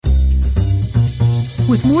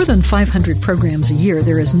With more than 500 programs a year,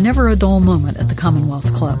 there is never a dull moment at the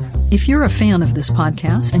Commonwealth Club. If you're a fan of this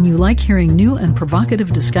podcast and you like hearing new and provocative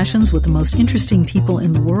discussions with the most interesting people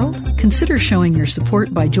in the world, consider showing your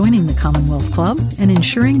support by joining the Commonwealth Club and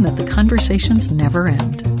ensuring that the conversations never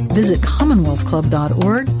end. Visit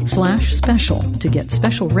commonwealthclub.org/special to get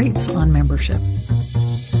special rates on membership.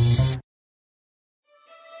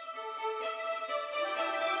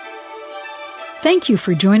 Thank you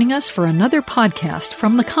for joining us for another podcast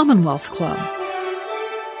from the Commonwealth Club.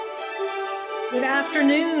 Good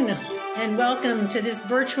afternoon, and welcome to this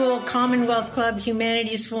virtual Commonwealth Club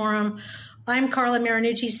Humanities Forum. I'm Carla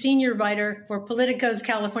Marinucci, Senior Writer for Politico's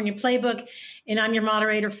California Playbook, and I'm your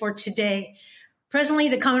moderator for today. Presently,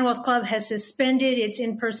 the Commonwealth Club has suspended its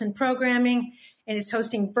in-person programming, and it's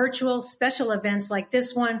hosting virtual special events like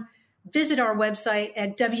this one. Visit our website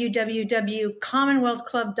at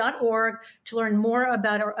www.commonwealthclub.org to learn more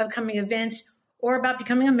about our upcoming events or about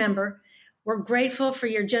becoming a member. We're grateful for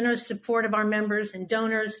your generous support of our members and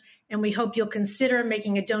donors, and we hope you'll consider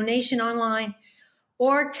making a donation online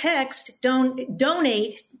or text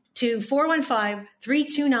donate to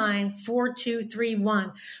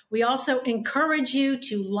 415-329-4231. We also encourage you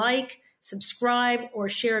to like, subscribe, or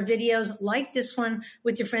share videos like this one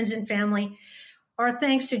with your friends and family. Our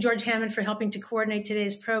thanks to George Hammond for helping to coordinate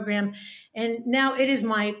today's program. And now it is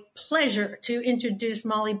my pleasure to introduce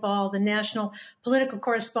Molly Ball, the national political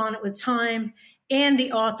correspondent with Time and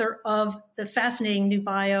the author of the fascinating new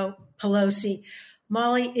bio, Pelosi.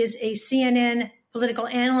 Molly is a CNN political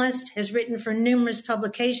analyst, has written for numerous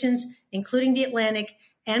publications, including The Atlantic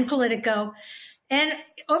and Politico. And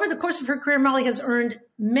over the course of her career, Molly has earned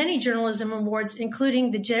many journalism awards,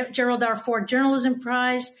 including the Gerald R. Ford Journalism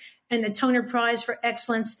Prize and the Toner Prize for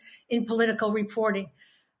Excellence in Political Reporting.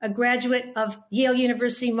 A graduate of Yale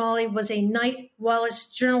University, Molly was a Knight Wallace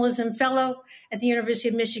Journalism Fellow at the University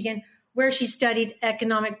of Michigan, where she studied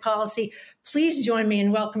economic policy. Please join me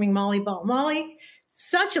in welcoming Molly Ball. Molly,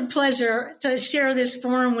 such a pleasure to share this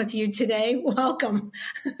forum with you today. Welcome.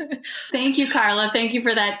 Thank you, Carla. Thank you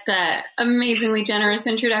for that amazingly generous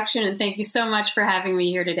introduction, and thank you so much for having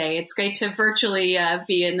me here today. It's great to virtually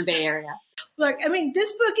be in the Bay Area. Look, I mean,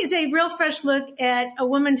 this book is a real fresh look at a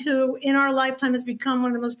woman who, in our lifetime, has become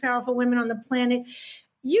one of the most powerful women on the planet.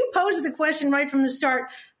 You posed the question right from the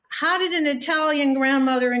start. How did an Italian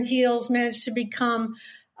grandmother in heels manage to become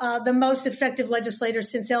the most effective legislator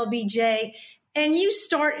since LBJ? And you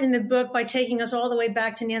start in the book by taking us all the way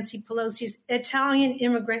back to Nancy Pelosi's Italian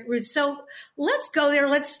immigrant roots. So let's go there.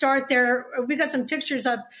 Let's start there. We got some pictures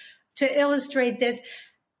up to illustrate this.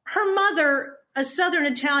 Her mother, a Southern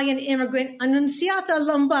Italian immigrant, Annunziata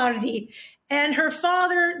Lombardi, and her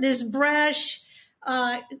father, this brash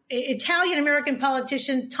Italian-American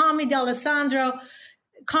politician, Tommy D'Alessandro,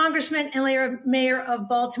 congressman and later mayor of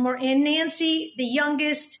Baltimore, and Nancy, the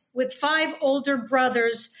youngest, with 5 older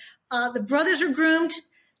brothers. The brothers were groomed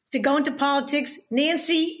to go into politics.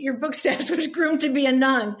 Nancy, your book says, was groomed to be a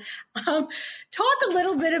nun. Talk a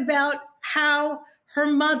little bit about how her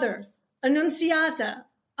mother, Annunziata,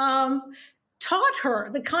 taught her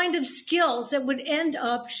the kind of skills that would end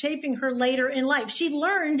up shaping her later in life. She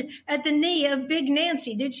learned at the knee of Big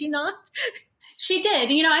Nancy, did she not? She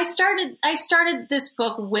did. You know, I started this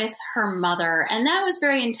book with her mother, and that was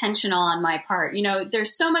very intentional on my part. You know,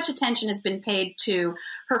 there's so much attention has been paid to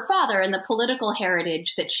her father and the political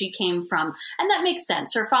heritage that she came from. And that makes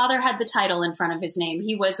sense. Her father had the title in front of his name.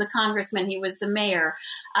 He was a congressman. He was the mayor.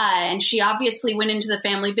 And she obviously went into the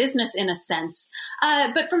family business in a sense.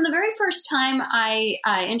 But from the very first time I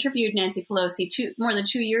interviewed Nancy Pelosi more than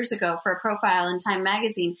 2 years ago for a profile in Time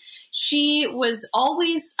magazine, she was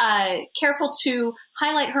always careful to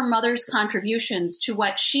highlight her mother's contributions to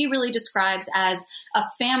what she really describes as a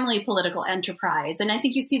family political enterprise. And I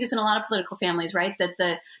think you see this in a lot of political families, right? That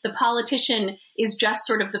the politician is just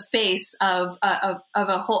sort of the face of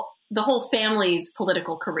the whole family's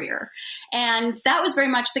political career. And that was very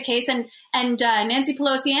much the case. And Nancy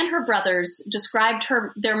Pelosi and her brothers described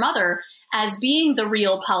their mother as being the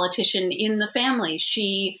real politician in the family.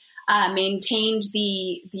 She maintained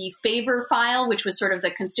the favor file, which was sort of the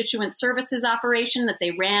constituent services operation that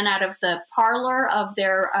they ran out of the parlor of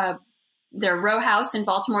their row house in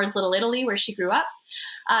Baltimore's Little Italy, where she grew up.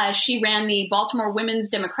 She ran the Baltimore Women's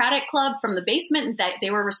Democratic Club from the basement. That they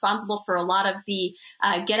were responsible for a lot of the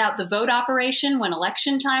get out the vote operation when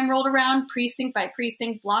election time rolled around, precinct by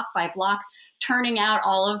precinct, block by block, turning out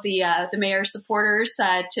all of the mayor's supporters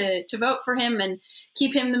to vote for him and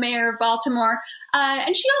keep him the mayor of Baltimore.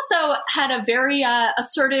 And she also had a very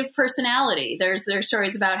assertive personality. There's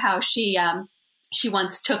stories about how she She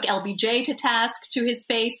once took LBJ to task to his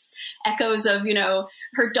face, echoes of,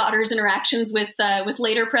 her daughter's interactions with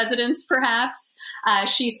later presidents, perhaps.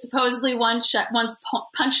 She supposedly once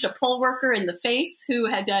punched a poll worker in the face who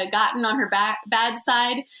had gotten on her bad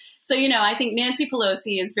side. So, I think Nancy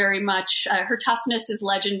Pelosi is very much, her toughness is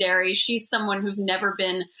legendary. She's someone who's never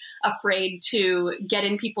been afraid to get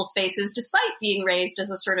in people's faces, despite being raised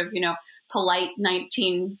as a sort of, polite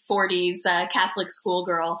 1940s Catholic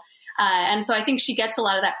schoolgirl. And so I think she gets a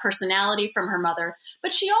lot of that personality from her mother.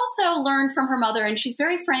 But she also learned from her mother, and she's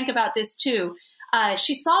very frank about this too.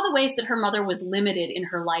 She saw the ways that her mother was limited in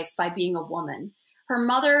her life by being a woman. Her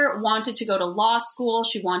mother wanted to go to law school.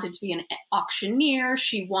 She wanted to be an auctioneer.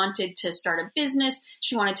 She wanted to start a business.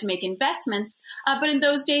 She wanted to make investments. But in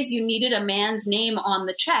those days, you needed a man's name on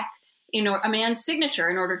the check, a man's signature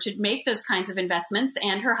in order to make those kinds of investments,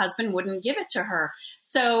 and her husband wouldn't give it to her.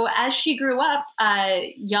 So as she grew up,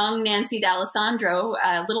 young Nancy D'Alessandro,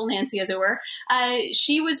 little Nancy as it were,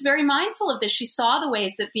 she was very mindful of this. She saw the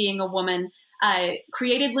ways that being a woman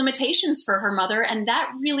created limitations for her mother, and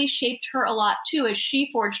that really shaped her a lot too as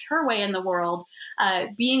she forged her way in the world,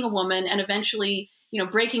 being a woman and eventually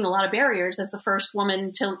breaking a lot of barriers as the first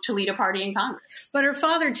woman to lead a party in Congress. But her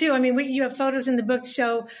father too. I mean, you have photos in the book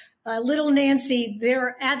show little Nancy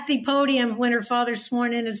there at the podium when her father's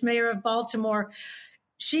sworn in as mayor of Baltimore.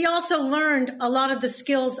 She also learned a lot of the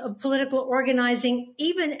skills of political organizing,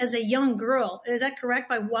 even as a young girl. Is that correct?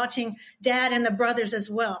 By watching Dad and the brothers as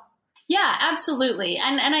well. Yeah, absolutely.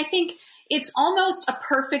 And I think it's almost a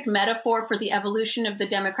perfect metaphor for the evolution of the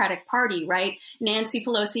Democratic Party, right? Nancy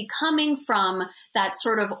Pelosi coming from that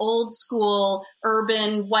sort of old school,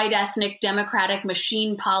 urban, white ethnic Democratic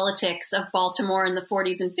machine politics of Baltimore in the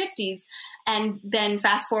 40s and 50s. And then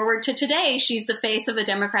fast forward to today, she's the face of a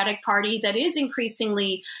Democratic Party that is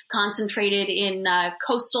increasingly concentrated in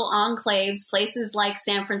coastal enclaves, places like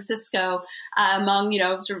San Francisco, among,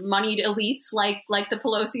 sort of moneyed elites like the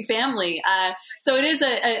Pelosi family. So it is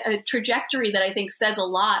a trajectory that I think says a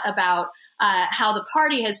lot about how the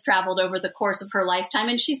party has traveled over the course of her lifetime.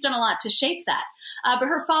 And she's done a lot to shape that. But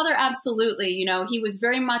her father, absolutely, he was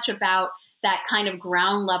very much about that kind of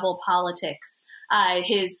ground level politics.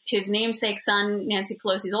 His namesake son, Nancy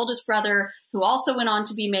Pelosi's oldest brother, who also went on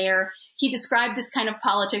to be mayor, he described this kind of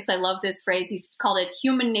politics. I love this phrase. He called it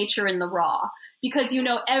human nature in the raw, because you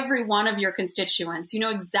know every one of your constituents. You know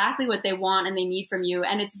exactly what they want and they need from you.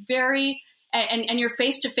 And it's and you're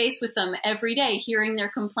face to face with them every day, hearing their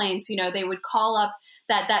complaints. They would call up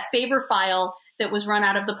that favor file that was run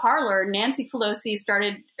out of the parlor. Nancy Pelosi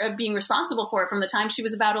started being responsible for it from the time she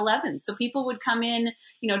was about 11. So people would come in,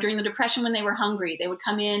 during the Depression when they were hungry. They would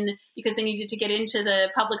come in because they needed to get into the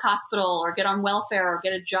public hospital or get on welfare or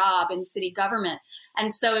get a job in city government.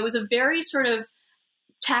 And so it was a very sort of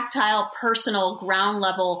tactile, personal, ground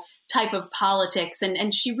level type of politics.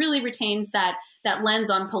 And she really retains that lens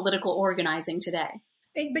on political organizing today.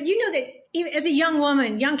 But you know that even as a young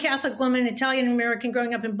woman, young Catholic woman, Italian-American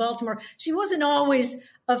growing up in Baltimore, she wasn't always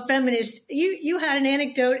a feminist. You had an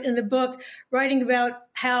anecdote in the book writing about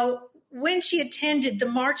how when she attended the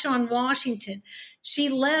March on Washington, she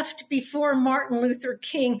left before Martin Luther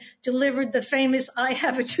King delivered the famous "I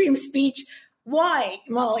Have a Dream" speech. Why,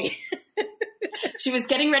 Molly? She was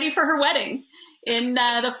getting ready for her wedding. In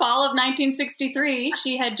the fall of 1963,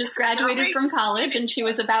 she had just graduated from college and she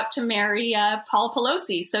was about to marry Paul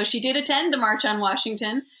Pelosi. So she did attend the March on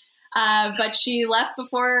Washington, but she left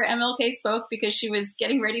before MLK spoke because she was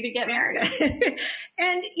getting ready to get married.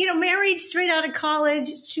 And, married straight out of college,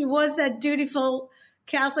 she was that dutiful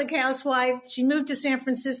Catholic housewife. She moved to San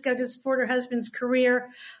Francisco to support her husband's career.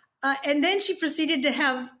 And then she proceeded to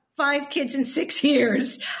have 5 kids in 6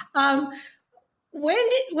 years. When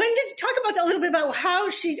did talk about that a little bit about how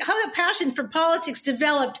the passion for politics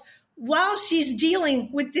developed while she's dealing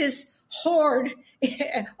with this horde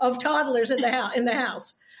of toddlers in the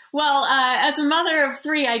house? Well, as a mother of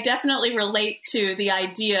 3, I definitely relate to the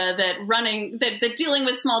idea that dealing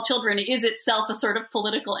with small children is itself a sort of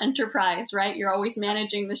political enterprise, right? You're always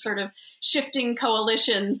managing the sort of shifting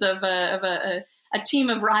coalitions of a team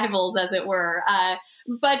of rivals, as it were.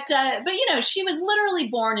 But she was literally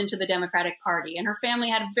born into the Democratic Party, and her family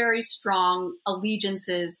had very strong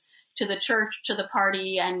allegiances to the church, to the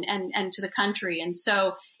party, and to the country. And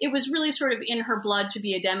so it was really sort of in her blood to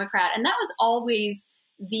be a Democrat. And that was always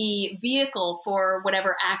the vehicle for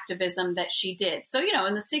whatever activism that she did. So,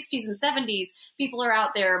 in the 60s and 70s, people are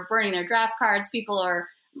out there burning their draft cards. People are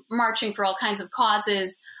marching for all kinds of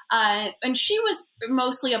causes. And she was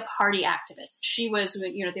mostly a party activist. She was,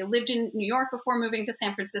 they lived in New York before moving to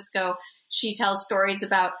San Francisco. She tells stories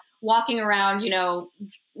about walking around,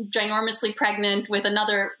 ginormously pregnant with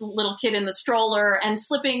another little kid in the stroller and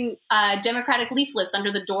slipping Democratic leaflets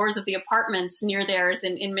under the doors of the apartments near theirs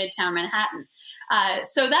in Midtown Manhattan.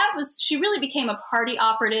 So she really became a party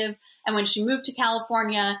operative. And when she moved to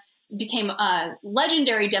California, became a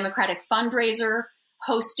legendary Democratic fundraiser,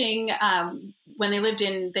 hosting, when they lived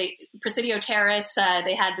in the Presidio Terrace,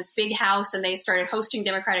 they had this big house and they started hosting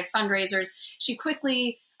Democratic fundraisers. She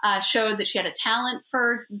quickly showed that she had a talent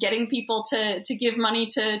for getting people to give money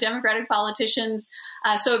to Democratic politicians.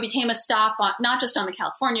 So it became a stop on, not just on the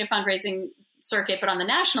California fundraising circuit, but on the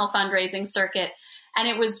national fundraising circuit. And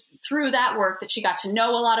it was through that work that she got to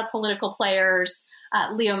know a lot of political players,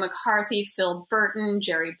 Leo McCarthy, Phil Burton,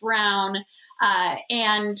 Jerry Brown,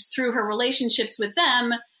 and through her relationships with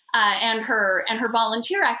them and her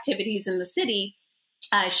volunteer activities in the city,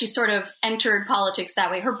 she sort of entered politics that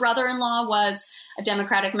way. Her brother-in-law was a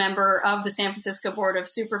Democratic member of the San Francisco Board of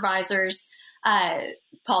Supervisors,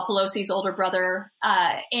 Paul Pelosi's older brother,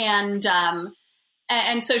 and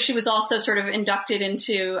so she was also sort of inducted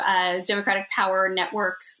into Democratic power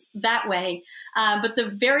networks that way. But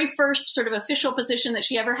the very first sort of official position that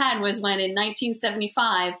she ever had was when in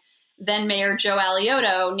 1975, then Mayor Joe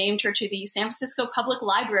Alioto named her to the San Francisco Public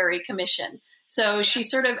Library Commission. So she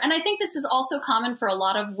sort of, and I think this is also common for a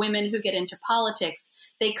lot of women who get into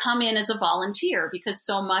politics. They come in as a volunteer because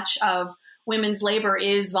so much of women's labor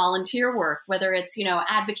is volunteer work, whether it's,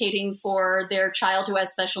 advocating for their child who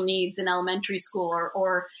has special needs in elementary school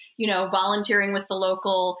or volunteering with the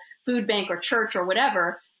local food bank or church or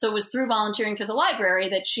whatever. So it was through volunteering to the library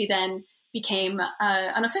that she then became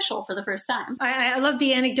an official for the first time. I love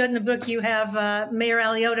the anecdote in the book. You have Mayor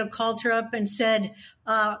Alioto called her up and said,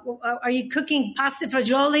 are you cooking pasta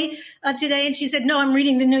fagioli today? And she said, no, I'm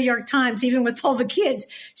reading the New York Times, even with all the kids.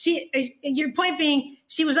 Your point being,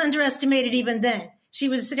 she was underestimated even then. She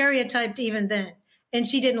was stereotyped even then, and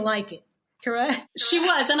she didn't like it, correct? She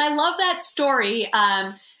was, and I love that story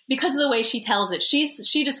because of the way she tells it.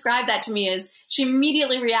 She described that to me as, she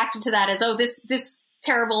immediately reacted to that as, oh, this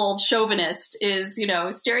terrible old chauvinist is,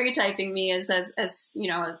 stereotyping me as a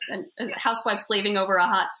housewife slaving over a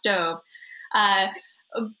hot stove.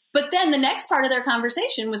 But then the next part of their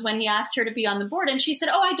conversation was when he asked her to be on the board, and she said,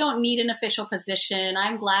 oh, I don't need an official position.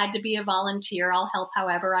 I'm glad to be a volunteer. I'll help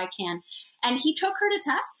however I can. And he took her to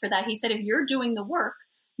task for that. He said, if you're doing the work,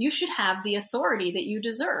 you should have the authority that you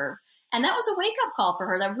deserve. And that was a wake-up call for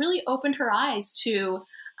her. That really opened her eyes to,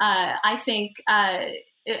 I think,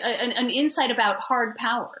 an insight about hard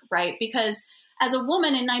power, right? Because as a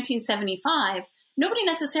woman in 1975, nobody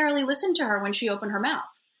necessarily listened to her when she opened her mouth.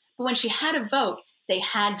 But when she had a vote, they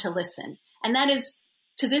had to listen. And that is,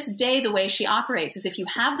 to this day, the way she operates is if you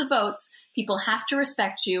have the votes, people have to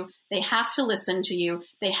respect you. They have to listen to you.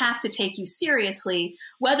 They have to take you seriously,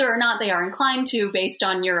 whether or not they are inclined to based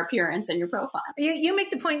on your appearance and your profile. You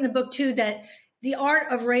make the point in the book, too, that the art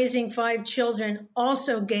of raising 5 children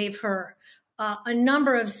also gave her a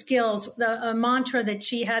number of skills. A mantra that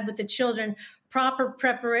she had with the children: proper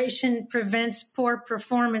preparation prevents poor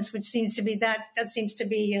performance, which seems to be that seems to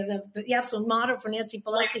be the absolute motto for Nancy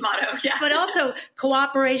Pelosi. Life motto, yeah. But also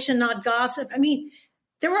cooperation, not gossip. I mean,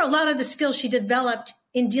 there were a lot of the skills she developed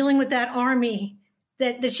in dealing with that army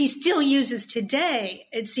that she still uses today.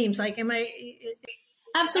 It seems like.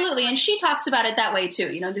 Absolutely. And she talks about it that way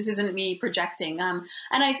too. This isn't me projecting.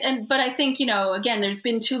 But I think, again, there's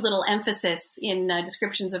been too little emphasis in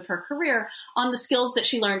descriptions of her career on the skills that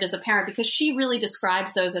she learned as a parent, because she really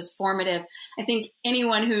describes those as formative. I think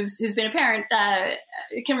anyone who's been a parent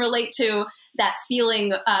can relate to that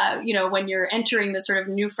feeling, when you're entering the sort of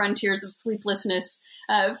new frontiers of sleeplessness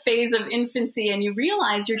phase of infancy, and you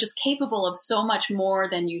realize you're just capable of so much more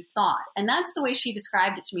than you thought. And that's the way she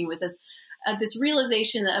described it to me, was as this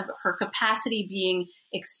realization of her capacity being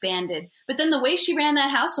expanded. But then the way she ran that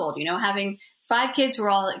household, having 5 kids who were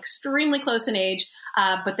all extremely close in age,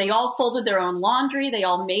 but they all folded their own laundry. They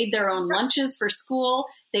all made their own lunches for school.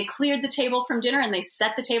 They cleared the table from dinner, and they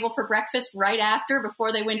set the table for breakfast right after,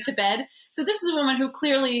 before they went to bed. So this is a woman who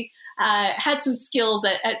clearly had some skills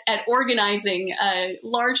at organizing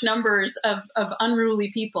large numbers of unruly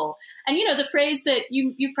people. And, the phrase that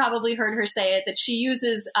you've probably heard her say it, that she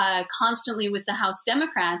uses constantly with the House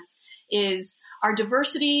Democrats, is our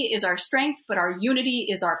diversity is our strength, but our unity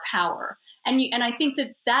is our power. And I think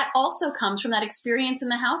that also comes from that experience in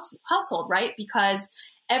the household, right? Because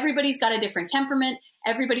everybody's got a different temperament.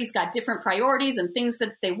 Everybody's got different priorities and things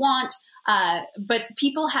that they want. But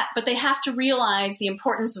they have to realize the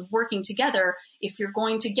importance of working together if you're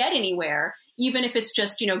going to get anywhere, even if it's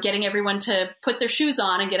just, getting everyone to put their shoes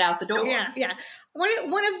on and get out the door. Yeah.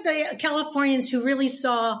 One of the Californians who really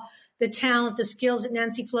saw the talent, the skills that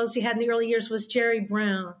Nancy Pelosi had in the early years was Jerry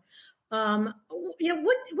Brown.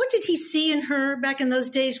 What did he see in her back in those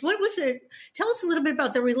days? What was it? Tell us a little bit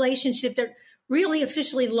about the relationship that really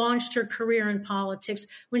officially launched her career in politics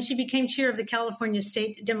when she became chair of the California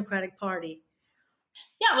State Democratic Party.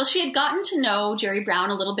 Yeah, well, she had gotten to know Jerry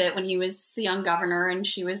Brown a little bit when he was the young governor and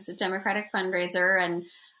she was a Democratic fundraiser. And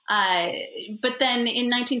but then in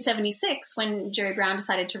 1976, when Jerry Brown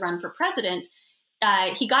decided to run for president,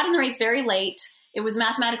 he got in the race very late. It was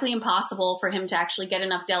mathematically impossible for him to actually get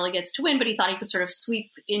enough delegates to win, but he thought he could sort of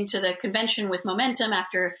sweep into the convention with momentum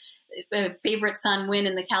after a favorite son win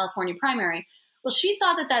in the California primary. Well, she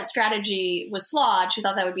thought that strategy was flawed. She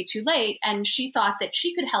thought that would be too late. And she thought that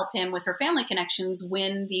she could help him with her family connections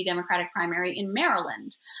win the Democratic primary in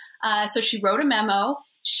Maryland. So she wrote a memo.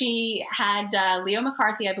 She had Leo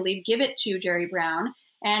McCarthy, I believe, give it to Jerry Brown.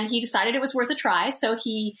 And he decided it was worth a try. So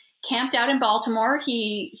he camped out in Baltimore.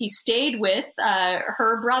 He stayed with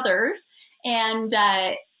her brothers, and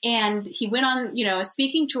he went on, a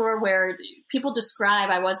speaking tour where people describe,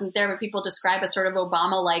 I wasn't there, but people describe a sort of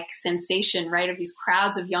Obama-like sensation, right, of these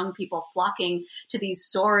crowds of young people flocking to these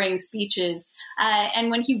soaring speeches.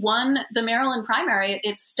 And when he won the Maryland primary,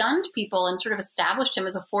 it stunned people and sort of established him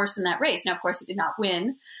as a force in that race. Now, of course, he did not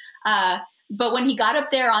win. But when he got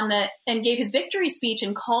up there and gave his victory speech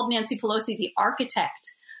and called Nancy Pelosi the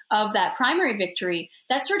architect of that primary victory,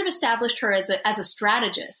 that sort of established her as a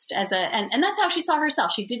strategist, and that's how she saw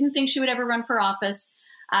herself. She didn't think she would ever run for office,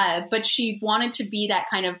 but she wanted to be that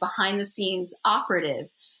kind of behind the scenes operative.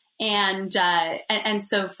 And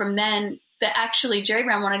so from then, actually Jerry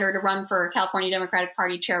Brown wanted her to run for California Democratic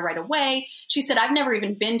Party chair right away. She said, "I've never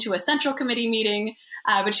even been to a Central Committee meeting,"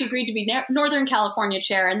 but she agreed to be Northern California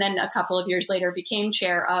chair, and then a couple of years later became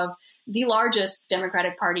chair of the largest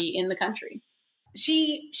Democratic Party in the country.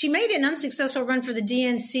 She made an unsuccessful run for the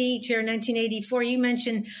DNC chair in 1984. You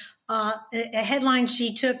mentioned a headline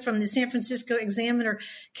she took from the San Francisco Examiner: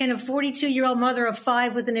 "Can a 42-year-old mother of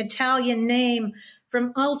 5 with an Italian name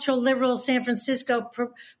from ultra-liberal San Francisco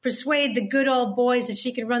persuade the good old boys that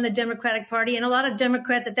she can run the Democratic Party?" And a lot of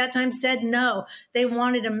Democrats at that time said no. They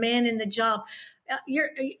wanted a man in the job.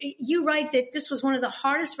 You write that this was one of the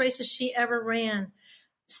hardest races she ever ran.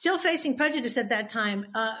 Still facing prejudice at that time.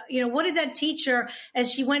 What did that teach her as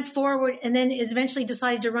she went forward and then eventually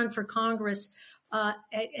decided to run for Congress at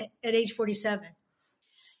age 47?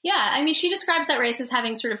 Yeah, I mean, she describes that race as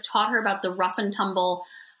having sort of taught her about the rough and tumble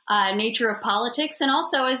nature of politics, and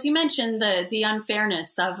also, as you mentioned, the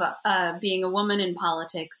unfairness of being a woman in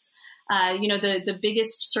politics. The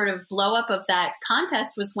biggest sort of blow up of that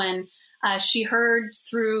contest was when she heard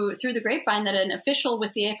through the grapevine that an official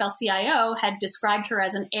with the AFL-CIO had described her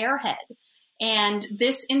as an airhead. And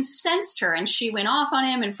this incensed her, and she went off on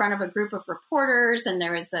him in front of a group of reporters, and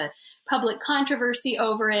there was a public controversy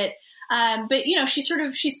over it. But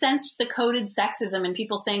she sensed the coded sexism and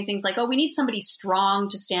people saying things like, "Oh, we need somebody strong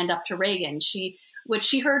to stand up to Reagan." What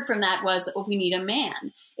she heard from that was, "Oh, we need a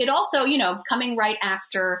man." It also, coming right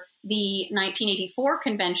after the 1984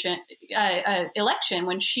 convention election,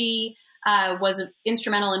 when she was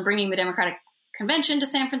instrumental in bringing the Democratic Convention to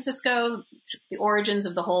San Francisco, the origins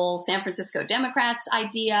of the whole San Francisco Democrats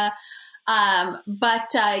idea.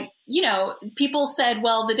 But people said,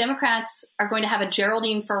 well, the Democrats are going to have a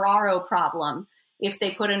Geraldine Ferraro problem if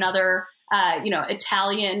they put another,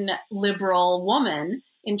 Italian liberal woman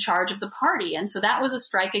in charge of the party. And so that was a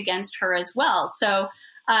strike against her as well. So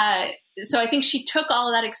I think she took all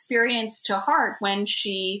of that experience to heart when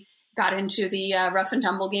she got into the rough and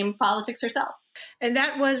tumble game of politics herself. And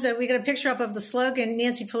that was, we got a picture up of the slogan,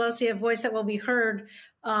 "Nancy Pelosi, a voice that will be heard."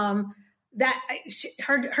 That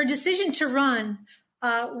her decision to run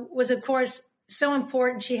was, of course, so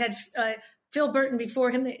important. She had Phil Burton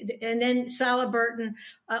before him, and then Sala Burton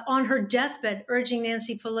on her deathbed urging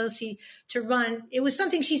Nancy Pelosi to run. It was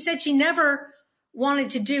something she said she never wanted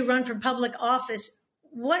to do, run for public office.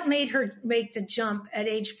 What made her make the jump at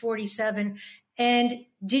age 47? And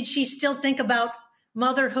did she still think about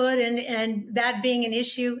motherhood and that being an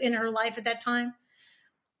issue in her life at that time?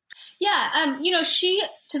 Yeah, she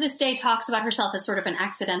to this day talks about herself as sort of an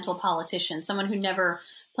accidental politician, someone who never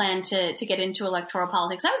planned to get into electoral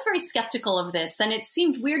politics. I was very skeptical of this, and it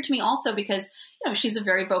seemed weird to me also because, she's a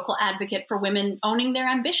very vocal advocate for women owning their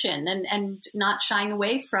ambition and not shying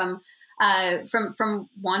away from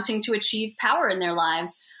wanting to achieve power in their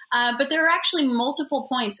lives. But there are actually multiple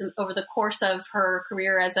points over the course of her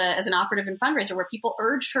career as an operative and fundraiser where people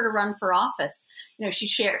urged her to run for office.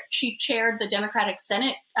 She chaired the Democratic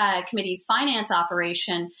Senate Committee's finance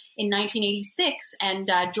operation in 1986,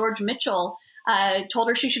 and George Mitchell told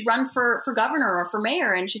her she should run for governor or for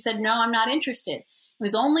mayor. And she said, no, I'm not interested. It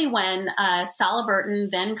was only when Sala Burton,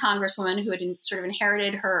 then Congresswoman, who had sort of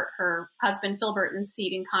inherited her husband Phil Burton's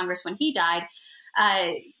seat in Congress when he died,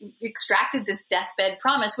 extracted this deathbed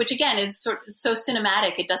promise, which again is so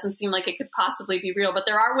cinematic. It doesn't seem like it could possibly be real, but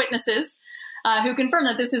there are witnesses who confirm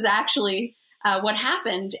that this is actually what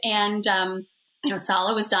happened. And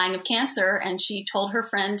Sala was dying of cancer, and she told her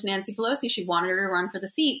friend Nancy Pelosi she wanted her to run for the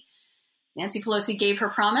seat. Nancy Pelosi gave her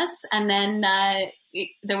promise, and then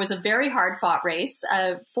there was a very hard-fought race,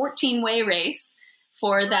 a 14-way race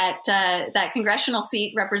for that congressional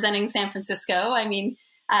seat representing San Francisco. I mean,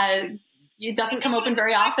 it doesn't come open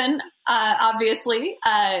very often, obviously,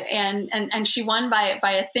 and she won by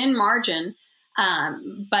a thin margin.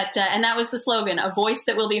 But that was the slogan, a voice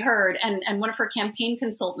that will be heard. And one of her campaign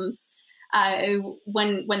consultants,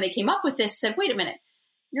 when they came up with this, said, wait a minute,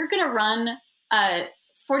 you're going to run a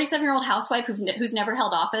 47-year-old housewife who's never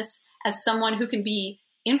held office as someone who can be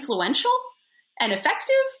influential and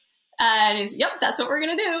effective? And he's, yep, that's what we're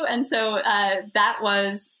going to do. And so that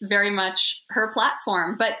was very much her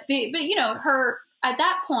platform. But her, at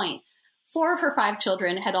that point, 4 of her 5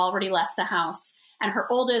 children had already left the house. And her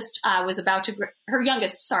oldest her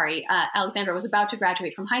youngest, Alexandra, was about to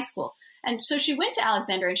graduate from high school. And so she went to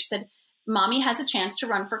Alexandra and she said, Mommy has a chance to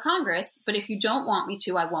run for Congress, but if you don't want me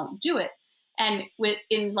to, I won't do it. And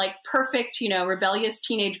in like perfect, rebellious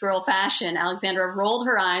teenage girl fashion, Alexandra rolled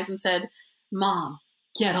her eyes and said, Mom,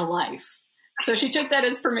 get a life. So she took that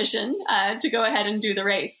as permission to go ahead and do the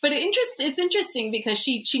race. But it's interesting because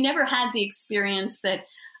she never had the experience that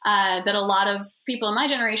a lot of people in my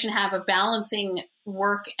generation have of balancing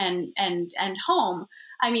work and home.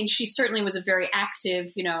 I mean, she certainly was a very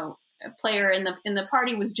active, player in the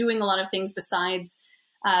party, was doing a lot of things besides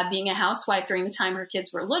being a housewife during the time her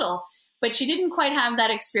kids were little. But she didn't quite have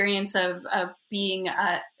that experience of being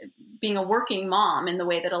a working mom in the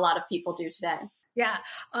way that a lot of people do today. Yeah.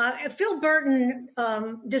 Phil Burton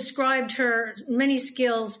described her many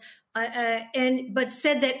skills, but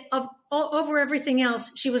said that over everything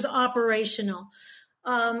else, she was operational.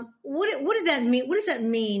 What did that mean? What does that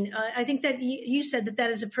mean? I think that you said that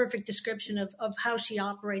is a perfect description of how she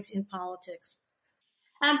operates in politics.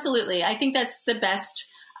 Absolutely. I think that's the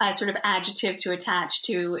best sort of adjective to attach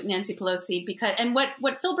to Nancy Pelosi, and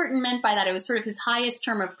what Phil Burton meant by that, it was sort of his highest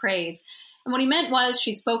term of praise. And what he meant was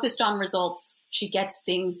she's focused on results. She gets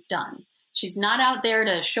things done. She's not out there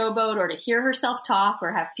to showboat or to hear herself talk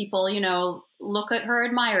or have people, look at her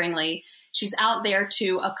admiringly. She's out there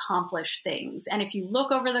to accomplish things. And if you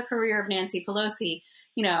look over the career of Nancy Pelosi,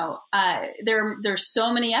 there's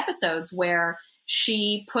so many episodes where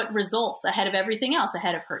she put results ahead of everything else,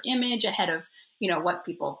 ahead of her image, ahead of, what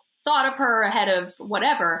people thought of her, ahead of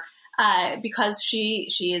whatever, because she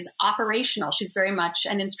is operational. She's very much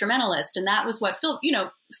an instrumentalist. And that was what Phil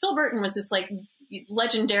Burton was this like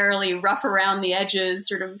legendarily rough around the edges,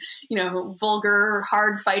 sort of, vulgar,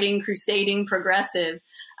 hard fighting, crusading progressive.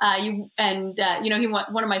 One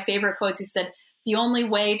of my favorite quotes, he said, the only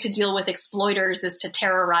way to deal with exploiters is to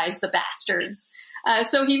terrorize the bastards.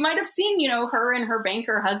 So he might have seen, her and her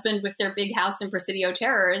banker husband with their big house in Presidio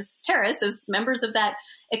Terrace as members of that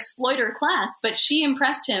exploiter class. But she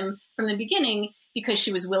impressed him from the beginning because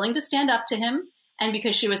she was willing to stand up to him and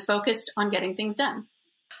because she was focused on getting things done.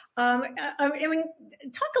 Talk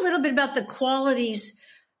a little bit about the qualities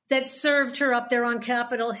that served her up there on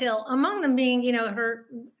Capitol Hill. Among them being, her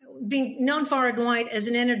being known far and wide as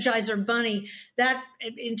an Energizer bunny, that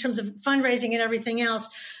in terms of fundraising and everything else.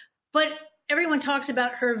 But everyone talks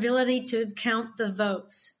about her ability to count the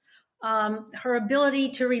votes, her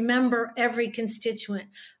ability to remember every constituent.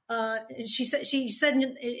 She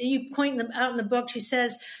said, you point them out in the book, she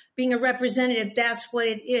says, being a representative, that's what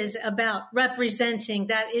it is about, representing,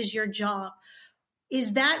 that is your job.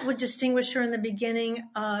 Is that what distinguished her in the beginning?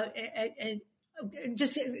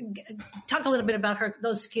 Just talk a little bit about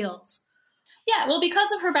those skills. Yeah, well,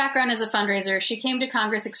 because of her background as a fundraiser, she came to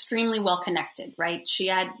Congress extremely well connected, right?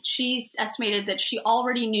 She estimated that she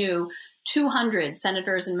already knew 200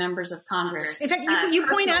 senators and members of Congress. In fact, you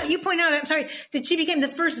point out, I'm sorry, that she became the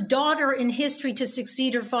first daughter in history to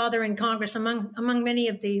succeed her father in Congress among many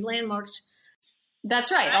of the landmarks.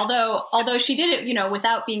 That's right. Although she did it,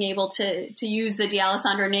 without being able to use the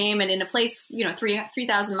D'Alessandro name and in a place,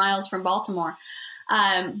 3,000 miles from Baltimore.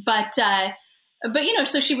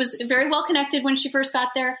 So she was very well connected when she first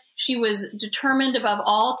got there. She was determined above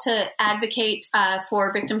all to advocate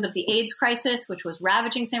for victims of the AIDS crisis, which was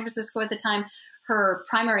ravaging San Francisco at the time. Her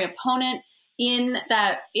primary opponent in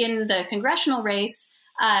the congressional race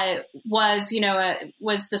was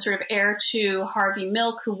the sort of heir to Harvey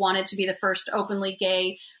Milk, who wanted to be the first openly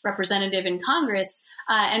gay representative in Congress.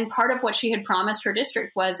 And part of what she had promised her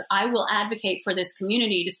district was, I will advocate for this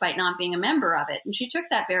community despite not being a member of it. And she took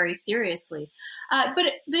that very seriously. But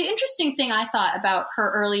the interesting thing I thought about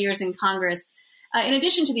her early years in Congress, in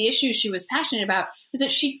addition to the issues she was passionate about, was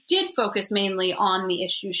that she did focus mainly on the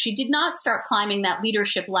issues. She did not start climbing that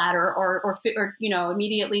leadership ladder or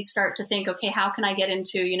immediately start to think, okay, how can I get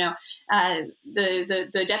into,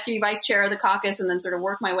 the deputy vice chair of the caucus and then sort of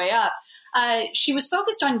work my way up. She was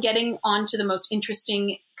focused on getting onto the most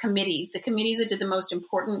interesting committees, the committees that did the most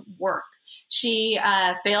important work. She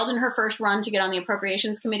failed in her first run to get on the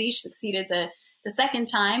Appropriations Committee. She succeeded the second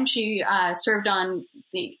time. She served on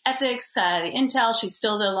the Ethics, the Intel. She's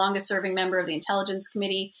still the longest serving member of the Intelligence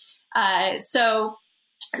Committee. So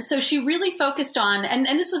she really focused on, and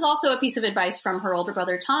this was also a piece of advice from her older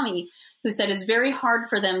brother, Tommy, who said it's very hard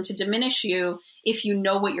for them to diminish you if you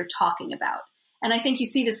know what you're talking about. And I think you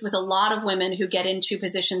see this with a lot of women who get into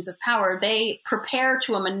positions of power. They prepare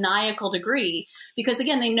to a maniacal degree because,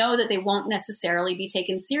 again, they know that they won't necessarily be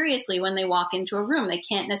taken seriously when they walk into a room. They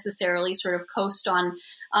can't necessarily sort of coast on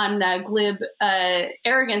glib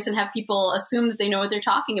arrogance and have people assume that they know what they're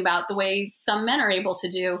talking about the way some men are able to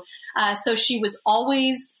do. So she was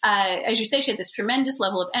always, as you say, she had this tremendous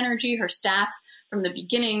level of energy. Her staff from the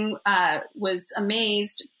beginning was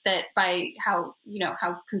amazed that by how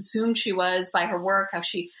consumed she was by her work, how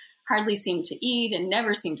she hardly seemed to eat and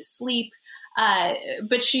never seemed to sleep.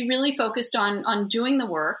 But she really focused on doing the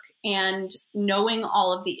work and knowing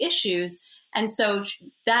all of the issues. And so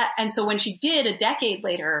when she did a decade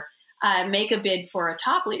later make a bid for a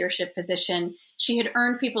top leadership position, she had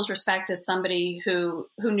earned people's respect as somebody who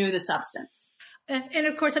knew the substance. And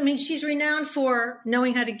of course, I mean, she's renowned for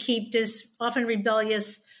knowing how to keep this often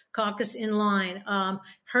rebellious caucus in line,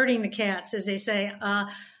 herding the cats, as they say.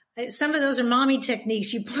 Some of those are mommy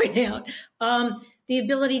techniques you point out. The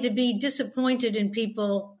ability to be disappointed in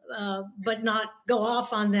people, but not go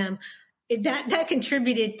off on them. That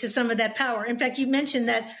contributed to some of that power. In fact, you mentioned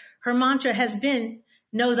that her mantra has been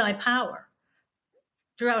 "Know thy power"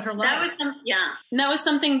 throughout her life. That was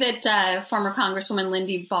something that former Congresswoman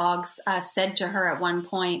Lindy Boggs said to her at one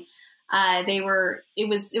point. It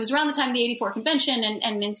was around the time of the '84 convention,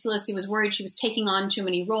 and Nancy Pelosi was worried she was taking on too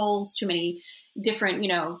many roles, too many different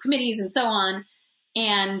committees, and so on.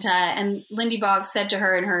 And Lindy Boggs said to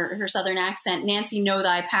her in her Southern accent, "Nancy, know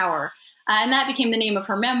thy power." And that became the name of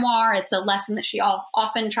her memoir. It's a lesson that she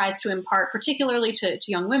often tries to impart, particularly to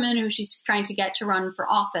young women who she's trying to get to run for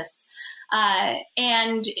office.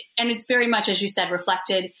 And it's very much, as you said,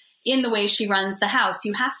 reflected in the way she runs the House.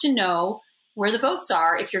 You have to know where the votes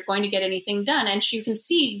are if you're going to get anything done. And you can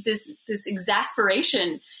see this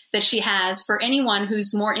exasperation that she has for anyone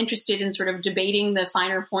who's more interested in sort of debating the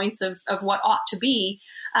finer points of what ought to be.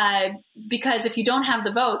 Because if you don't have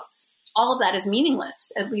the votes, all of that is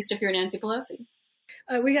meaningless, at least if you're Nancy Pelosi.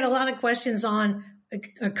 We got a lot of questions on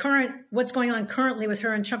what's going on currently with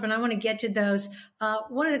her and Trump, and I want to get to those.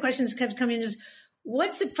 One of the questions that kept coming is,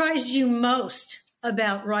 what surprised you most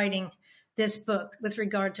about writing this book with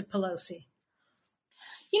regard to Pelosi?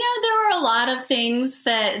 There were a lot of things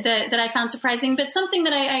that I found surprising, but something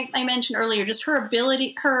that I mentioned earlier, just her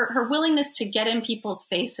ability, her willingness to get in people's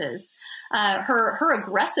faces, her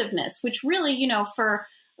aggressiveness, which really,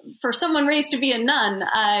 for someone raised to be a nun,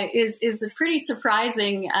 is a pretty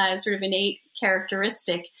surprising sort of innate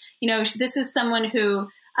characteristic. This is someone who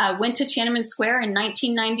went to Tiananmen Square in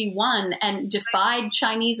 1991 and defied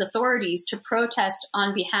Chinese authorities to protest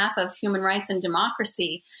on behalf of human rights and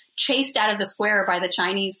democracy, chased out of the square by the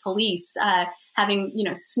Chinese police, having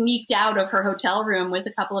sneaked out of her hotel room with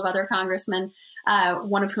a couple of other congressmen,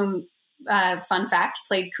 one of whom, fun fact,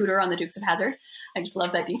 played Cooter on the Dukes of Hazzard. I just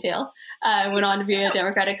love that detail. Went on to be a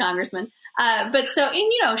Democratic congressman.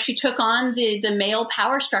 She took on the male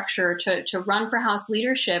power structure to run for House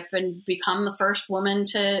leadership and become the first woman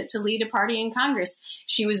to lead a party in Congress.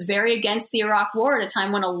 She was very against the Iraq War at a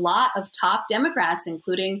time when a lot of top Democrats,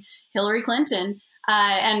 including Hillary Clinton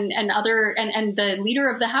and the leader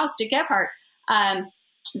of the House, Dick Gephardt,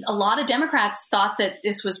 a lot of Democrats thought that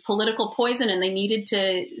this was political poison and they needed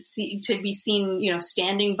to be seen,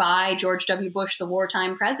 standing by George W. Bush, the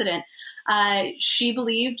wartime president. She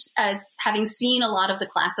believed, as having seen a lot of the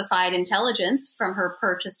classified intelligence from her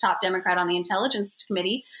perch as top Democrat on the Intelligence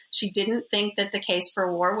Committee, she didn't think that the case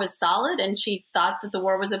for war was solid, and she thought that the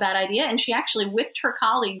war was a bad idea. And she actually whipped her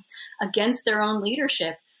colleagues against their own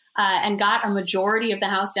leadership and got a majority of the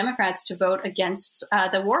House Democrats to vote against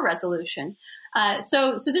the war resolution.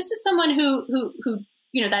 So this is someone who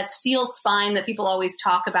that steel spine that people always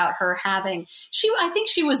talk about her having. I think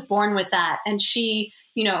she was born with that. And she,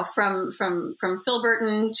 from Phil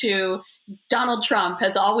Burton to Donald Trump,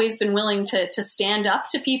 has always been willing to stand up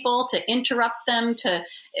to people, to interrupt them,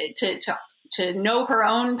 to know her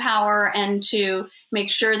own power, and to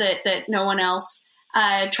make sure that no one else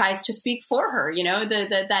tries to speak for her.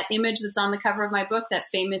 That image that's on the cover of my book, that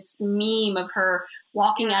famous meme of her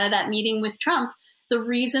walking out of that meeting with Trump, the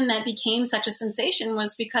reason that became such a sensation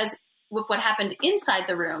was because with what happened inside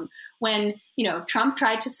the room when, Trump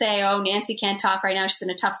tried to say, oh, Nancy can't talk right now, she's in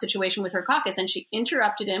a tough situation with her caucus, and she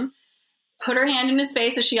interrupted him, put her hand in his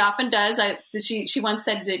face, as she often does. She once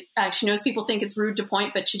said that she knows people think it's rude to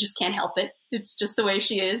point, but she just can't help it. It's just the way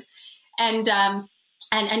she is. And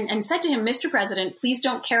said to him, Mr. President, please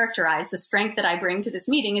don't characterize the strength that I bring to this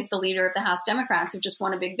meeting as the leader of the House Democrats who just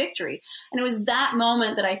won a big victory. And it was that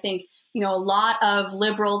moment that I think, a lot of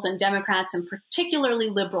liberals and Democrats, and particularly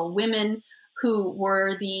liberal women,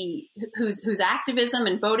 whose activism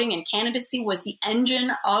and voting and candidacy was the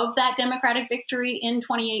engine of that Democratic victory in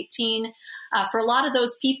 2018. For a lot of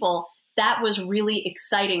those people, that was really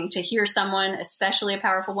exciting to hear someone, especially a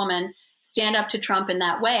powerful woman, stand up to Trump in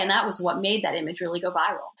that way. And that was what made that image really go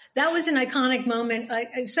viral. That was an iconic moment.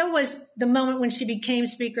 So was the moment when she became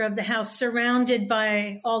Speaker of the House, surrounded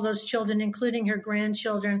by all those children, including her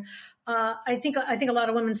grandchildren. I think a lot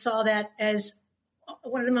of women saw that as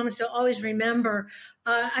one of the moments to always remember.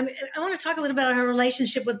 I want to talk a little bit about her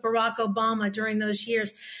relationship with Barack Obama during those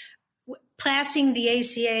years, passing the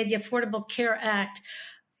ACA, the Affordable Care Act.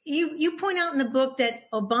 You point out in the book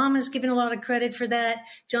that Obama's given a lot of credit for that,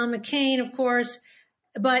 John McCain, of course,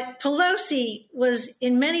 but Pelosi was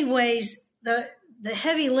in many ways the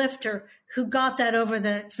heavy lifter who got that over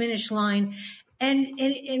the finish line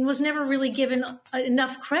and was never really given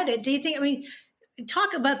enough credit. Do you think,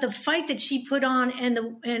 talk about the fight that she put on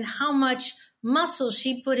and how much muscle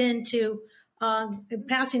she put into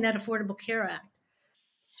passing that Affordable Care Act.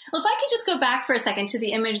 Well, if I could just go back for a second to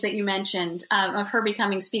the image that you mentioned of her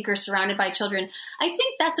becoming Speaker surrounded by children, I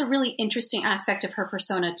think that's a really interesting aspect of her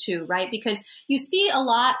persona too, right? Because you see a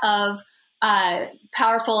lot of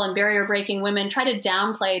powerful and barrier-breaking women try to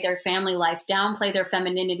downplay their family life, downplay their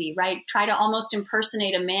femininity, right? Try to almost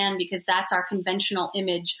impersonate a man because that's our conventional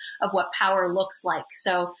image of what power looks like.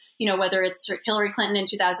 So, whether it's Hillary Clinton in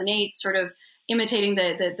 2008, sort of imitating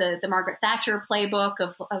the Margaret Thatcher playbook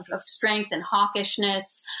of strength and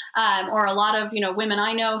hawkishness, or a lot of women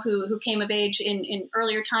I know who came of age in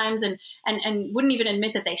earlier times and wouldn't even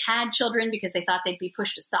admit that they had children because they thought they'd be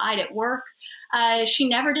pushed aside at work. She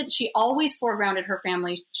never did. She always foregrounded her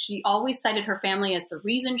family. She always cited her family as the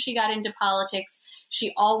reason she got into politics.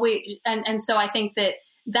 She always and so I think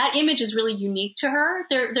that image is really unique to her.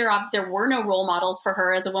 There were no role models for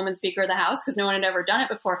her as a woman Speaker of the House because no one had ever done it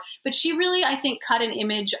before. But she really, I think, cut an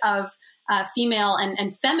image of female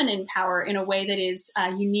and feminine power in a way that is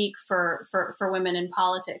unique for women in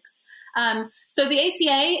politics. So the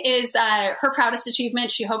ACA is her proudest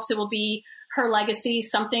achievement. She hopes it will be her legacy,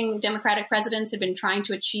 something Democratic presidents had been trying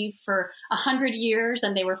to achieve for 100 years,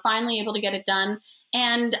 and they were finally able to get it done.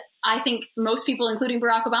 And I think most people, including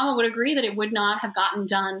Barack Obama, would agree that it would not have gotten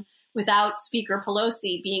done without Speaker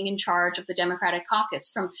Pelosi being in charge of the Democratic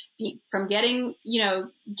caucus. From getting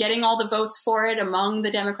all the votes for it among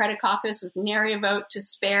the Democratic caucus with nary a vote to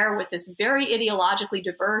spare, with this very ideologically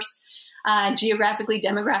diverse,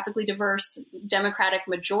 demographically diverse Democratic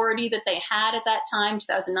majority that they had at that time,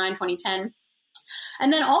 2009, 2010.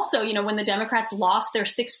 And then also, when the Democrats lost their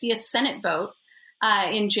 60th Senate vote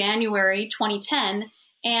in January 2010,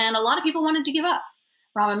 and a lot of people wanted to give up.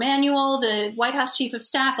 Rahm Emanuel, the White House chief of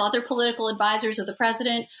staff, other political advisors of the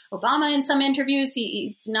president, Obama in some interviews,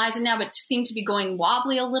 he denies it now, but seemed to be going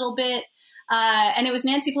wobbly a little bit. And it was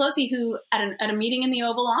Nancy Pelosi who, at a meeting in the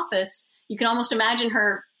Oval Office, you can almost imagine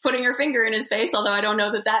her putting her finger in his face, although I don't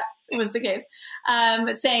know that was the case,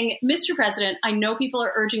 saying, Mr. President, I know people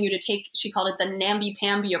are urging you to take, she called it the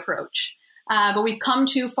namby-pamby approach, but we've come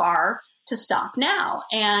too far to stop now.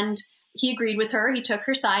 And he agreed with her. He took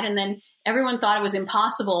her side, and then everyone thought it was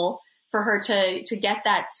impossible for her to get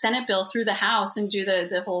that Senate bill through the House and do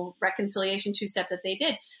the whole reconciliation two-step that they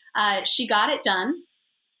did. She got it done,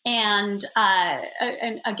 and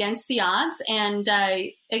against the odds. And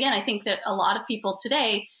again, I think that a lot of people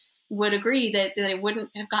today would agree that it wouldn't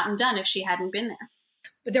have gotten done if she hadn't been there.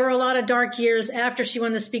 But there were a lot of dark years after she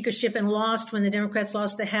won the speakership and lost, when the Democrats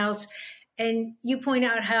lost the House. And you point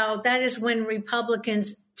out how that is when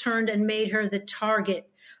Republicans turned and made her the target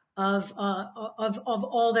of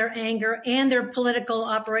all their anger and their political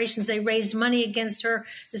operations. They raised money against her,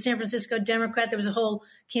 the San Francisco Democrat. There was a whole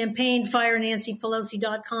campaign,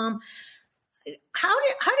 FireNancyPelosi.com. How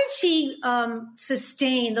did she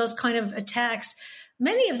sustain those kind of attacks?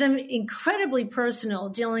 Many of them incredibly personal,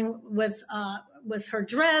 dealing with her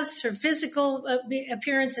dress, her physical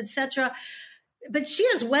appearance, etc. But she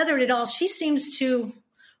has weathered it all. She seems to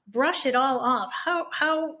brush it all off.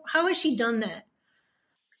 How has she done that?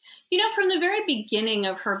 From the very beginning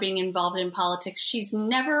of her being involved in politics, she's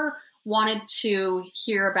never wanted to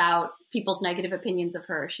hear about people's negative opinions of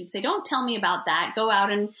her. She'd say, don't tell me about that. Go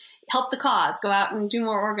out and help the cause. Go out and do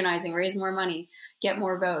more organizing, raise more money, get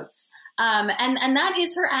more votes. And that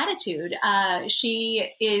is her attitude.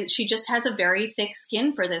 She just has a very thick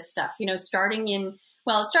skin for this stuff, it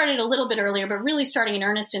started a little bit earlier, but really starting in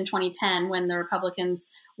earnest in 2010 when the Republicans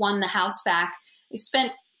won the House back. They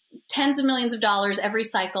spent tens of millions of dollars every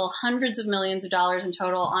cycle, hundreds of millions of dollars in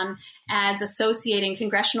total on ads associating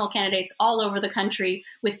congressional candidates all over the country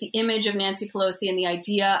with the image of Nancy Pelosi and the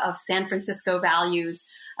idea of San Francisco values,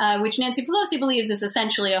 which Nancy Pelosi believes is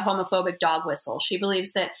essentially a homophobic dog whistle. She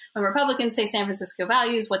believes that when Republicans say San Francisco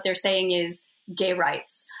values, what they're saying is gay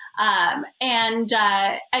rights. And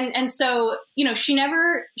so, she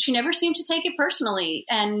never seemed to take it personally.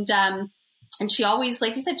 And she always,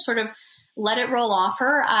 like you said, sort of let it roll off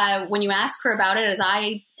her. When you ask her about it, as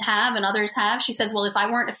I have and others have, she says, well, if I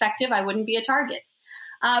weren't effective, I wouldn't be a target.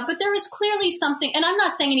 But there is clearly something, and I'm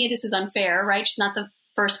not saying any of this is unfair, right? She's not the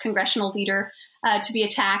first congressional leader to be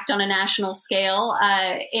attacked on a national scale.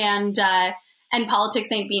 And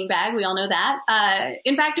politics ain't beanbag. We all know that.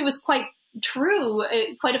 In fact, it was quite true.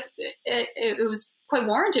 It was quite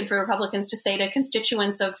warranted for Republicans to say to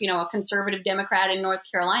constituents of, a conservative Democrat in North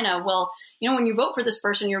Carolina, well, when you vote for this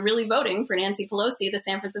person, you're really voting for Nancy Pelosi, the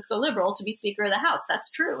San Francisco liberal, to be Speaker of the House. That's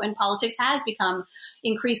true. And politics has become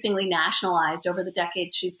increasingly nationalized over the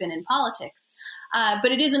decades she's been in politics.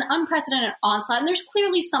 But it is an unprecedented onslaught. And there's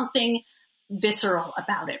clearly something visceral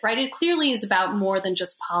about it, right? It clearly is about more than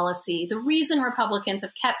just policy. The reason Republicans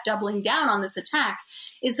have kept doubling down on this attack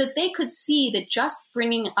is that they could see that just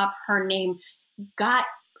bringing up her name got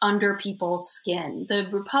under people's skin. The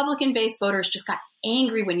Republican-based voters just got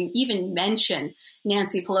angry when you even mention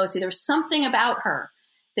Nancy Pelosi. There's something about her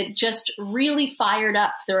that just really fired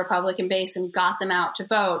up the Republican base and got them out to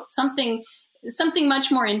vote. Something much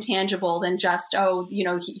more intangible than just,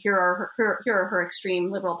 here are her extreme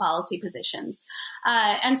liberal policy positions.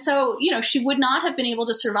 And so, she would not have been able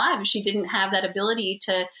to survive if she didn't have that ability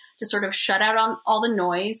to sort of shut out on all the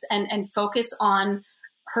noise and focus on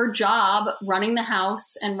her job running the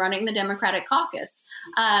House and running the Democratic caucus.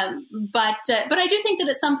 But I do think that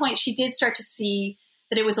at some point she did start to see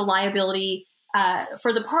that it was a liability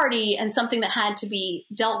for the party and something that had to be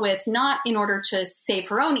dealt with, not in order to save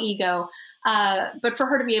her own ego, but for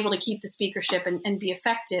her to be able to keep the speakership and be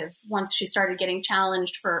effective once she started getting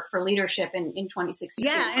challenged for leadership in 2016.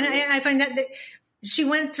 Yeah, and I find that she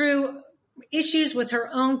went through issues with her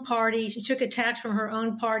own party. She took attacks from her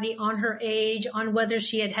own party on her age, on whether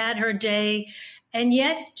she had her day, and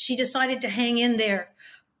yet she decided to hang in there.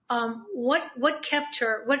 What kept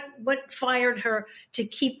her? What fired her to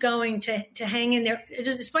keep going, to hang in there,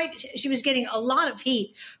 despite she was getting a lot of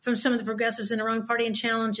heat from some of the progressives in her own party and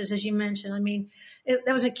challenges, as you mentioned. I mean,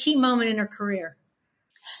 that was a key moment in her career.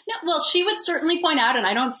 No, well, she would certainly point out, and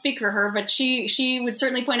I don't speak for her, but she would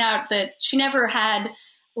certainly point out that she never had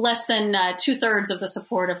less than 2/3 of the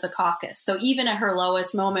support of the caucus. So even at her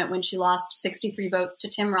lowest moment, when she lost 63 votes to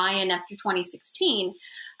Tim Ryan after 2016,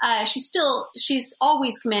 she's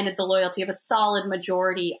always commanded the loyalty of a solid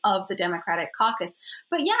majority of the Democratic caucus.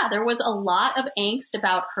 But yeah, there was a lot of angst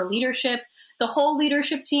about her leadership. The whole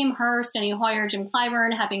leadership team, her, Steny Hoyer, Jim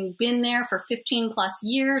Clyburn, having been there for 15 plus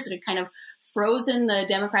years, it had kind of frozen the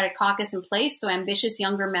Democratic caucus in place, so ambitious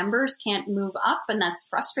younger members can't move up, and that's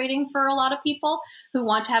frustrating for a lot of people who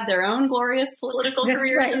want to have their own glorious political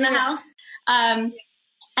careers in the House.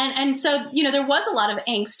 And so, there was a lot of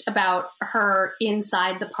angst about her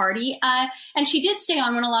inside the party, and she did stay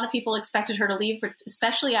on when a lot of people expected her to leave,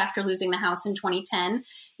 especially after losing the House in 2010.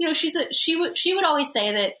 She would always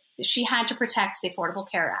say that she had to protect the Affordable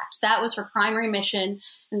Care Act. That was her primary mission,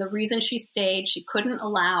 and the reason she stayed. She couldn't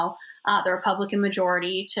allow the Republican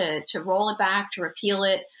majority to roll it back, to repeal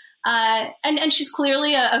it. And she's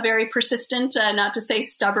clearly a very persistent, not to say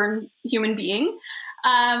stubborn human being.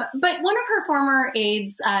 But one of her former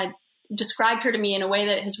aides described her to me in a way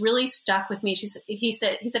that has really stuck with me. He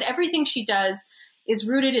said everything she does is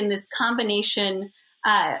rooted in this combination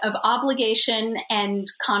of obligation and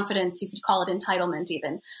confidence. You could call it entitlement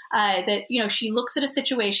even, that, she looks at a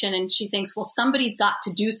situation and she thinks, well, somebody's got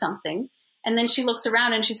to do something. And then she looks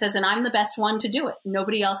around and she says, and I'm the best one to do it.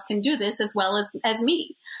 Nobody else can do this as well as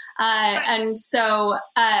me. And so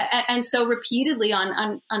repeatedly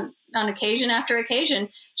on occasion after occasion,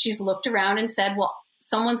 she's looked around and said, well,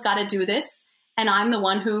 someone's got to do this, and I'm the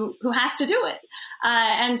one who has to do it.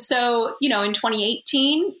 And so, in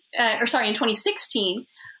 2016,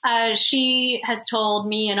 she has told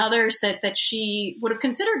me and others that she would have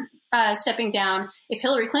considered stepping down if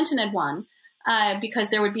Hillary Clinton had won, because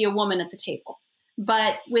there would be a woman at the table.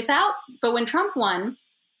 But when Trump won,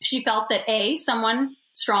 she felt that someone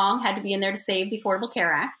strong had to be in there to save the Affordable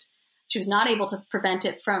Care Act. She was not able to prevent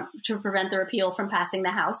the repeal from passing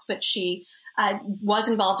the House, but she was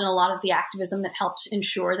involved in a lot of the activism that helped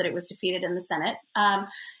ensure that it was defeated in the Senate.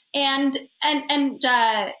 And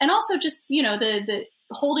also just, the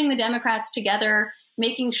holding the Democrats together,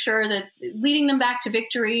 making sure that leading them back to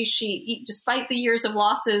victory. She, despite the years of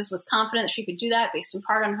losses, was confident that she could do that based in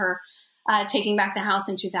part on her taking back the House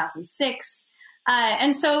in 2006.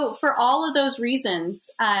 And so for all of those reasons,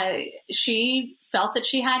 she felt that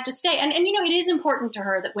she had to stay. And it is important to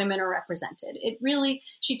her that women are represented.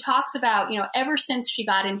 She talks about, ever since she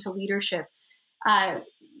got into leadership,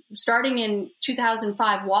 starting in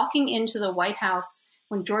 2005, walking into the White House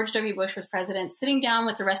when George W. Bush was president, sitting down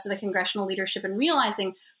with the rest of the congressional leadership and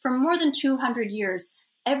realizing for more than 200 years,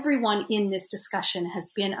 everyone in this discussion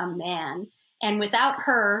has been a man. And without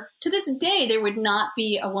her, to this day, there would not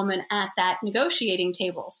be a woman at that negotiating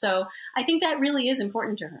table. So I think that really is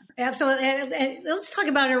important to her. Absolutely. And let's talk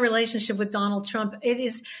about her relationship with Donald Trump.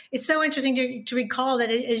 It's so interesting to recall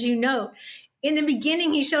that, as you note, in the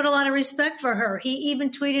beginning, he showed a lot of respect for her. He even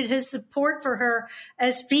tweeted his support for her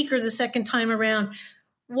as speaker the second time around.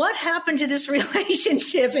 What happened to this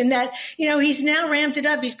relationship in that, he's now ramped it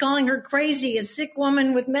up. He's calling her crazy, a sick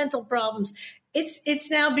woman with mental problems. It's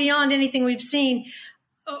now beyond anything we've seen.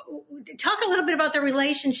 Talk a little bit about the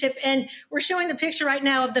relationship. And we're showing the picture right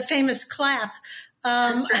now of the famous clap.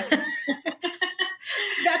 That's right.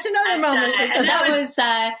 That's another moment. And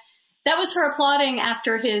that was her applauding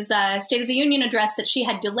after his State of the Union address that she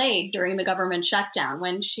had delayed during the government shutdown,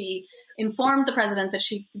 when she informed the president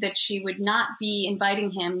that she would not be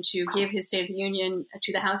inviting him to give his State of the Union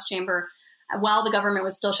to the House chamber while the government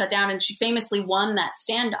was still shut down. And she famously won that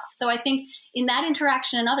standoff. So I think in that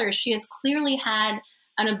interaction and others, she has clearly had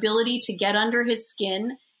an ability to get under his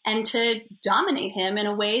skin and to dominate him in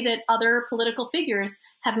a way that other political figures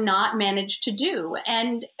have not managed to do.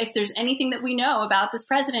 And if there's anything that we know about this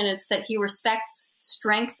president, it's that he respects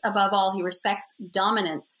strength above all. He respects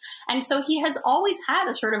dominance. And so he has always had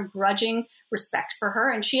a sort of grudging respect for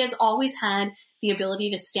her. And she has always had the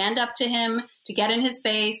ability to stand up to him, to get in his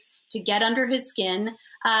face, to get under his skin.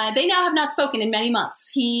 They now have not spoken in many months.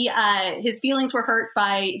 His feelings were hurt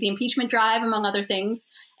by the impeachment drive, among other things,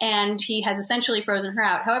 and he has essentially frozen her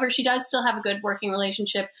out. However, she does still have a good working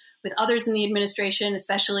relationship with others in the administration,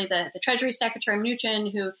 especially the Treasury Secretary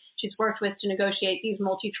Mnuchin, who she's worked with to negotiate these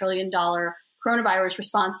multi-trillion-dollar coronavirus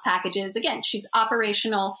response packages. Again, she's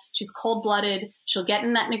operational, she's cold-blooded, she'll get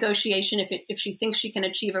in that negotiation if she thinks she can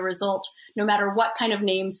achieve a result, no matter what kind of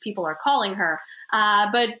names people are calling her.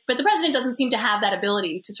 But the president doesn't seem to have that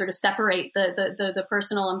ability to sort of separate the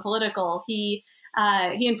personal and political. He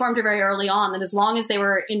informed her very early on that as long as they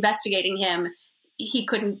were investigating him, he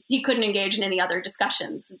couldn't engage in any other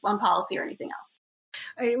discussions on policy or anything else.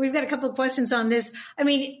 All right, we've got a couple of questions on this. I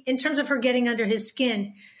mean, in terms of her getting under his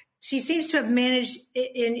skin, she seems to have managed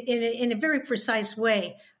in a very precise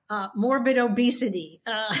way, morbid obesity,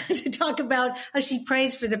 to talk about how she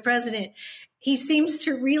prays for the president. He seems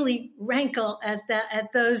to really rankle at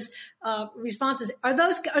those responses. Are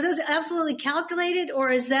those absolutely calculated,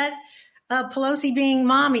 or is that Pelosi being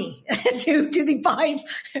mommy to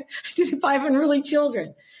the five unruly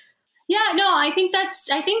children? Yeah, no, I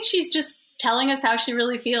think she's just telling us how she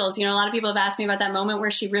really feels. A lot of people have asked me about that moment where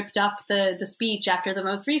she ripped up the speech after the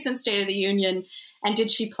most recent State of the Union. And did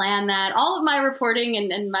she plan that? All of my reporting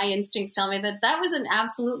and my instincts tell me that was an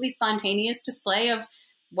absolutely spontaneous display of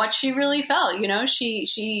what she really felt.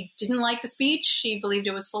 She didn't like the speech. She believed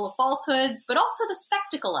it was full of falsehoods, but also the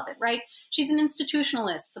spectacle of it, right? She's an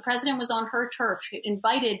institutionalist. The president was on her turf,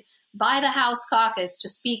 invited by the House caucus to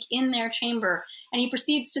speak in their chamber. And he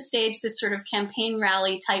proceeds to stage this sort of campaign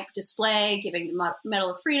rally type display, giving the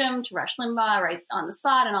Medal of Freedom to Rush Limbaugh right on the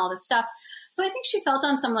spot and all this stuff. So I think she felt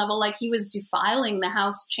on some level like he was defiling the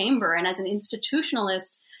House chamber. And as an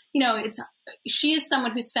institutionalist, she is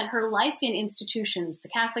someone who spent her life in institutions, the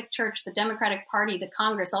Catholic Church, the Democratic Party, the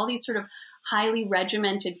Congress, all these sort of highly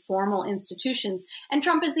regimented formal institutions. And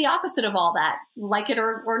Trump is the opposite of all that, like it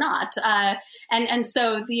or not. And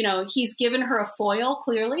so, he's given her a foil,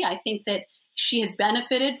 clearly. I think that she has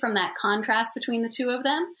benefited from that contrast between the two of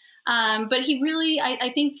them. But he really,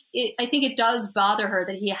 I think it does bother her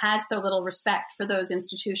that he has so little respect for those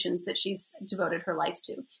institutions that she's devoted her life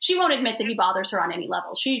to. She won't admit that he bothers her on any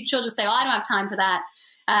level. She'll just say, I don't have time for that.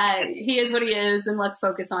 He is what he is, and let's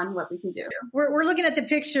focus on what we can do. We're looking at the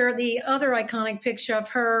picture, the other iconic picture of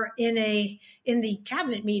her in the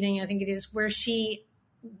cabinet meeting, I think it is, where she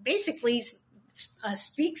basically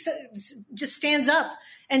speaks, just stands up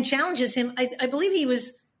and challenges him. I believe he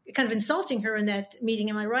was kind of insulting her in that meeting.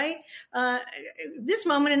 Am I right? This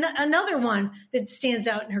moment, another one that stands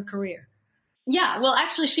out in her career. Yeah, well,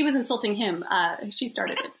 actually, she was insulting him. She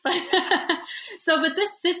started it. But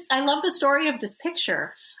this, I love the story of this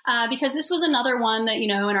picture because this was another one that,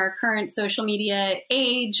 in our current social media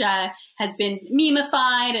age has been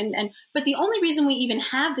memeified. But the only reason we even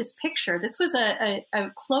have this picture, this was a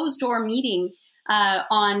closed door meeting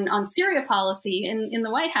on Syria policy in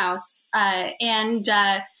the White House. And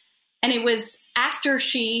it was after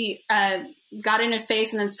she got in his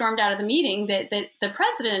face and then stormed out of the meeting that the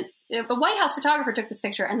president, the White House photographer, took this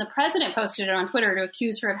picture, and the president posted it on Twitter to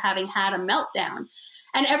accuse her of having had a meltdown.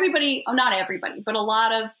 And everybody, not everybody, but a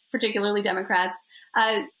lot of particularly Democrats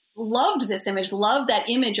loved this image, loved that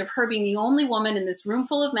image of her being the only woman in this room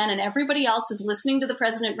full of men, and everybody else is listening to the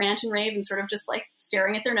president rant and rave and sort of just like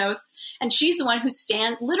staring at their notes. And she's the one who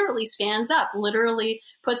literally stands up, literally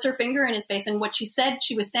puts her finger in his face. And what she said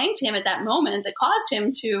she was saying to him at that moment that caused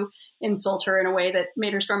him to insult her in a way that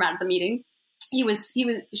made her storm out of the meeting, she was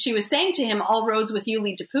saying to him, all roads with you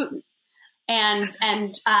lead to Putin. And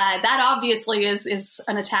that obviously is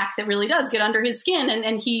an attack that really does get under his skin.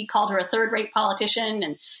 And he called her a third-rate politician.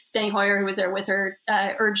 And Steny Hoyer, who was there with her,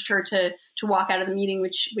 urged her to walk out of the meeting,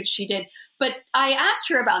 which she did. But I asked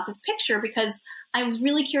her about this picture because I was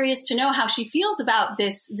really curious to know how she feels about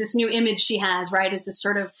this new image she has, right, as this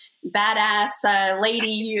sort of badass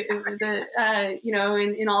lady,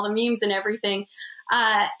 in all the memes and everything.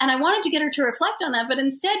 And I wanted to get her to reflect on that, but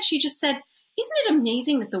instead she just said, isn't it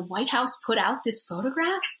amazing that the White House put out this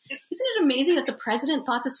photograph? Isn't it amazing that the president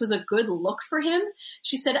thought this was a good look for him?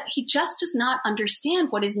 She said, he just does not understand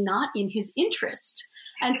what is not in his interest.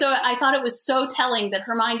 And so I thought it was so telling that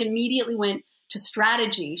her mind immediately went to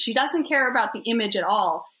strategy. She doesn't care about the image at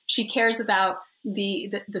all. She cares about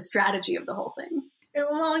the strategy of the whole thing.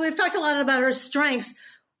 Molly, we've talked a lot about her strengths.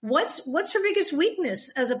 What's her biggest weakness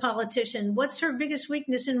as a politician? What's her biggest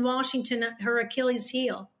weakness in Washington, her Achilles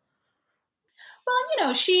heel?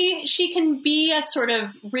 Well, she can be a sort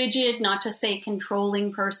of rigid, not to say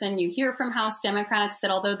controlling person. You hear from House Democrats that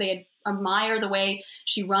although they admire the way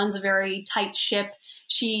she runs a very tight ship,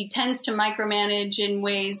 she tends to micromanage in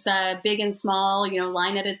ways big and small,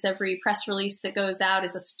 line edits every press release that goes out,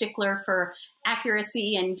 is a stickler for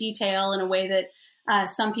accuracy and detail in a way that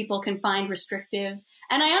some people can find restrictive.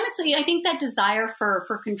 And I think that desire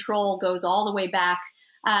for control goes all the way back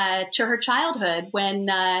to her childhood when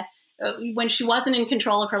she wasn't in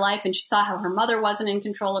control of her life and she saw how her mother wasn't in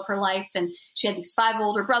control of her life. And she had these 5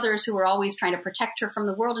 older brothers who were always trying to protect her from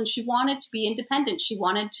the world. And she wanted to be independent. She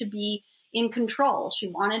wanted to be in control. She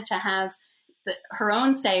wanted to have her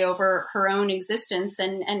own say over her own existence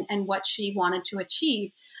and what she wanted to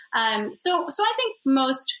achieve. So I think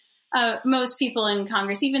most people in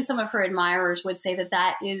Congress, even some of her admirers, would say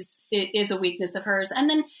that is a weakness of hers. And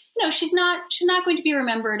then, she's not going to be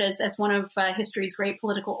remembered as one of history's great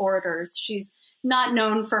political orators. She's not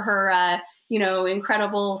known for her,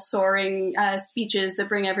 incredible soaring speeches that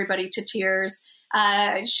bring everybody to tears.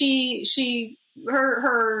 Her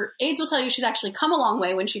aides will tell you she's actually come a long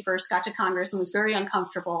way when she first got to Congress and was very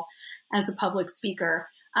uncomfortable as a public speaker.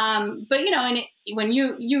 But when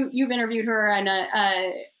you've interviewed her and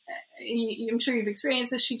I'm sure you've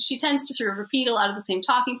experienced this. She tends to sort of repeat a lot of the same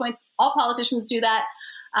talking points. All politicians do that.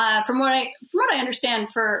 From what I understand,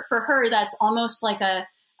 for her, that's almost like a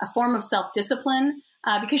form of self-discipline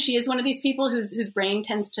because she is one of these people whose brain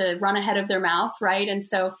tends to run ahead of their mouth, right? And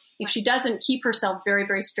so if she doesn't keep herself very,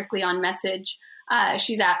 very strictly on message,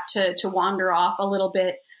 she's apt to wander off a little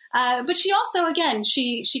bit. But she also, again,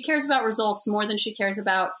 she cares about results more than she cares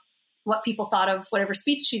about what people thought of whatever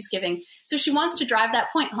speech she's giving. So she wants to drive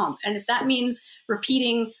that point home. And if that means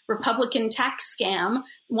repeating Republican tax scam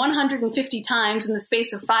 150 times in the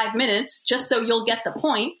space of 5 minutes, just so you'll get the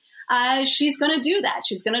point, she's going to do that.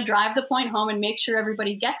 She's going to drive the point home and make sure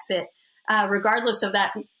everybody gets it. regardless of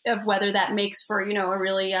whether that makes for, a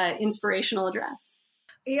really inspirational address.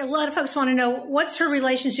 A lot of folks want to know, what's her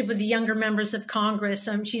relationship with the younger members of Congress?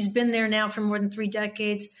 She's been there now for more than 3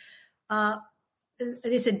 decades.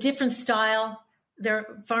 It's a different style. They're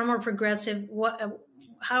far more progressive.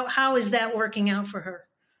 How is that working out for her?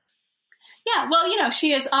 Yeah, well,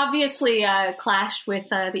 she has obviously clashed with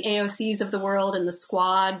the AOCs of the world and the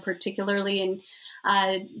Squad, particularly in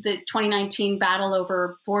the 2019 battle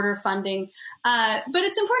over border funding. But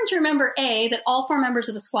it's important to remember, that all 4 members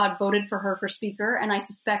of the Squad voted for her for Speaker, and I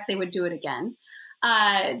suspect they would do it again.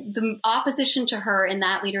 The opposition to her in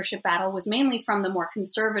that leadership battle was mainly from the more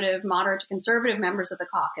conservative, moderate to conservative members of the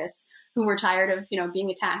caucus who were tired of, being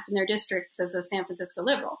attacked in their districts as a San Francisco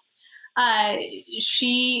liberal.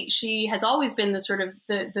 She has always been the sort of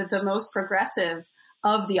the most progressive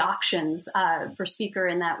of the options for Speaker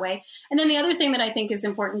in that way. And then the other thing that I think is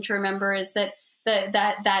important to remember is that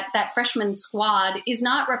that freshman Squad is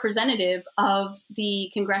not representative of the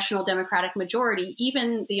congressional Democratic majority,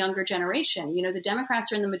 even the younger generation. The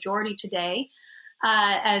Democrats are in the majority today,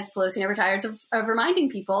 as Pelosi never tires of reminding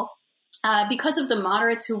people, because of the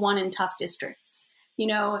moderates who won in tough districts.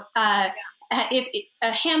 If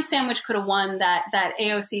a ham sandwich could have won that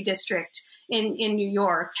AOC district in New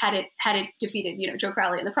York had it defeated, Joe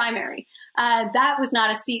Crowley in the primary, that was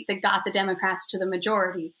not a seat that got the Democrats to the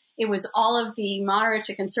majority. It was all of the moderate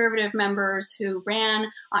to conservative members who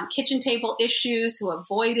ran on kitchen table issues, who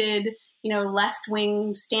avoided,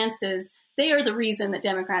 left-wing stances. They are the reason that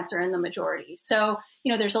Democrats are in the majority. So,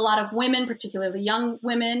 there's a lot of women, particularly young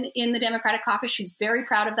women, in the Democratic caucus. She's very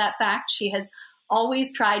proud of that fact. She has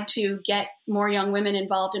always tried to get more young women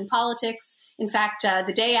involved in politics. In fact,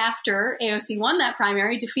 the day after AOC won that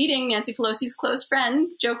primary, defeating Nancy Pelosi's close friend,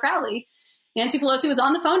 Joe Crowley, Nancy Pelosi was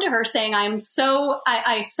on the phone to her saying, I so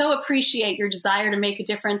appreciate your desire to make a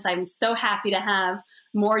difference. I'm so happy to have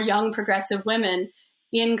more young progressive women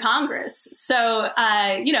in Congress. So,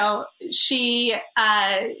 she's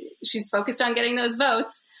focused on getting those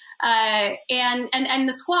votes. And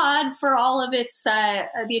the Squad, for all of its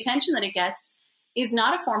the attention that it gets, is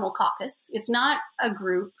not a formal caucus. It's not a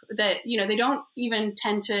group that, they don't even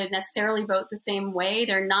tend to necessarily vote the same way.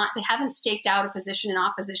 They haven't staked out a position in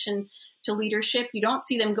opposition to leadership. You don't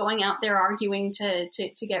see them going out there arguing to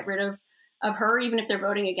get rid of her, even if they're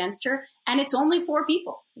voting against her. And it's only 4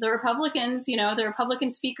 people. The Republicans, the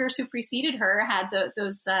Republican speakers who preceded her had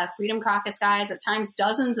those Freedom Caucus guys, at times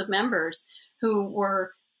dozens of members who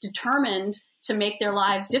were determined to make their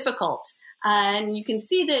lives difficult. And you can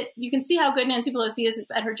see how good Nancy Pelosi is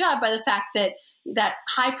at her job by the fact that that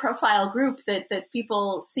high profile group that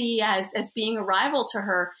people see as being a rival to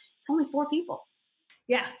her, it's only 4 people.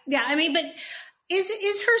 Yeah. But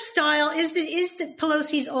is her style, is the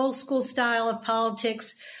Pelosi's old school style of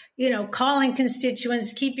politics, calling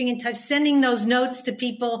constituents, keeping in touch, sending those notes to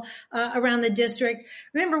people around the district?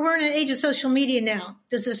 Remember, we're in an age of social media now.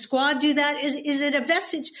 Does the Squad do that? Is it a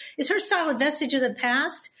vestige? Is her style a vestige of the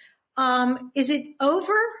past? Is it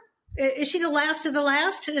over? Is she the last of the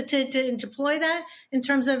last to deploy that in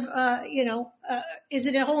terms of, is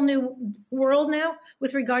it a whole new world now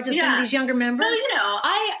with regard to some of these younger members? Well,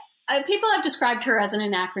 people have described her as an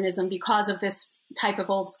anachronism because of this type of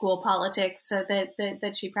old school politics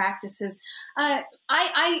that she practices.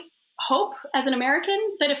 I hope as an American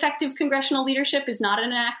that effective congressional leadership is not an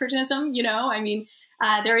anachronism.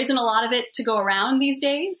 There isn't a lot of it to go around these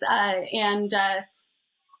days.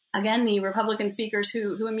 Again, the Republican speakers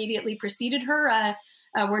who immediately preceded her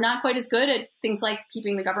were not quite as good at things like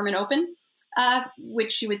keeping the government open,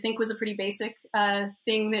 which you would think was a pretty basic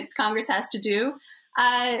thing that Congress has to do.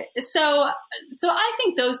 So I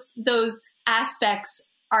think those aspects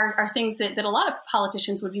are things that a lot of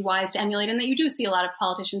politicians would be wise to emulate, and that you do see a lot of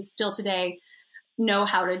politicians still today know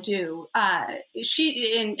how to do.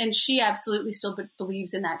 She absolutely still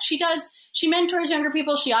believes in that. She mentors younger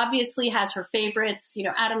people. She obviously has her favorites.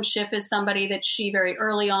 Adam Schiff is somebody that she very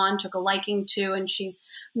early on took a liking to, and she's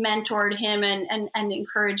mentored him and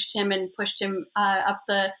encouraged him and pushed him up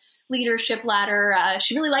the leadership ladder.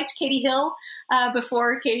 She really liked Katie Hill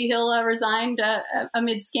before Katie Hill resigned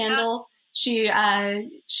amid scandal. You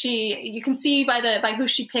can see by who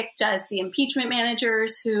she picked as the impeachment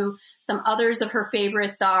managers, who some others of her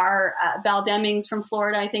favorites are. Val Demings from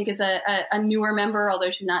Florida, I think, is a newer member,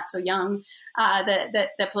 although she's not so young,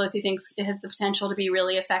 that Pelosi thinks has the potential to be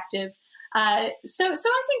really effective. So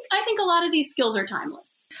I think a lot of these skills are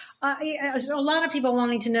timeless. So a lot of people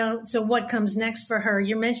wanting to know, so what comes next for her?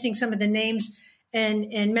 You're mentioning some of the names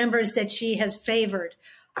and members that she has favored.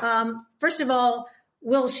 First of all,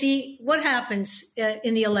 what happens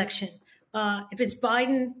in the election? If it's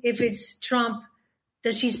Biden, if it's Trump,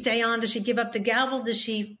 does she stay on? Does she give up the gavel? Does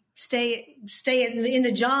she stay in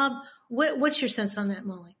the job? What's your sense on that,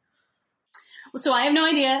 Molly? So I have no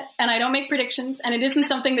idea, and I don't make predictions, and it isn't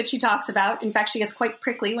something that she talks about. In fact, she gets quite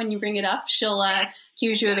prickly when you bring it up. She'll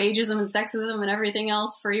accuse you of ageism and sexism and everything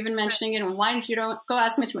else for even mentioning it. And why don't you go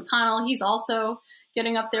ask Mitch McConnell? He's also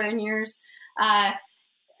getting up there in years.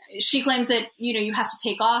 She claims that, you have to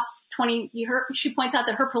take off 20. She points out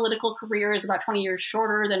that her political career is about 20 years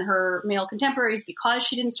shorter than her male contemporaries because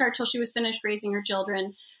she didn't start till she was finished raising her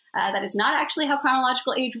children. That is not actually how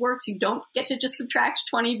chronological age works. You don't get to just subtract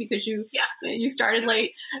 20 because you started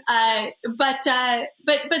late. But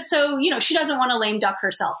so, she doesn't want to lame duck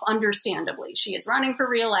herself, understandably. She is running for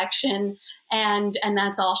re-election, and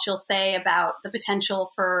that's all she'll say about the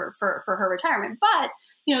potential for her retirement. But,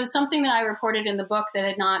 something that I reported in the book that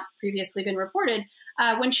had not previously been reported,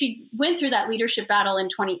 when she went through that leadership battle in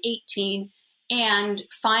 2018, and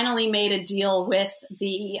finally made a deal with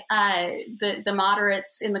the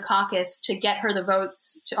moderates in the caucus to get her the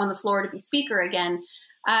votes on the floor to be speaker again.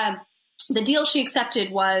 The deal she accepted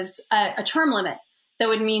was a term limit that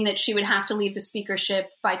would mean that she would have to leave the speakership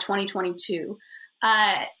by 2022.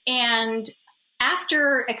 And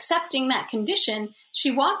after accepting that condition,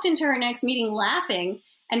 she walked into her next meeting laughing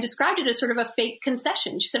and described it as sort of a fake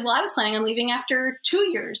concession. She said, well, I was planning on leaving after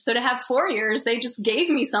 2 years. So to have 4 years, they just gave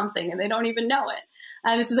me something and they don't even know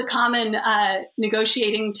it. This is a common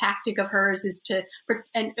negotiating tactic of hers,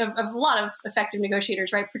 and of a lot of effective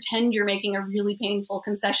negotiators, right? Pretend you're making a really painful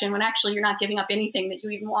concession when actually you're not giving up anything that you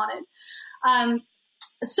even wanted.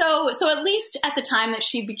 So at least at the time that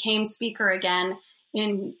she became speaker again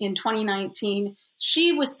in 2019,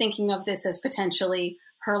 she was thinking of this as potentially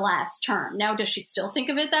her last term. Now, does she still think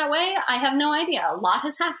of it that way? I have no idea. A lot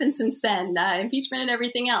has happened since then, impeachment and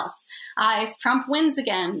everything else. If Trump wins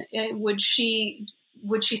again, would she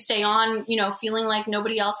stay on, feeling like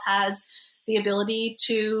nobody else has the ability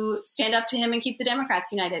to stand up to him and keep the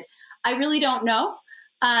Democrats united? I really don't know.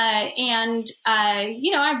 I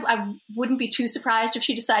wouldn't be too surprised if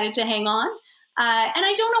she decided to hang on. And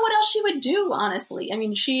I don't know what else she would do, honestly. I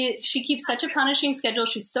mean, she keeps such a punishing schedule.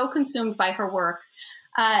 She's so consumed by her work.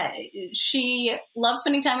 She loves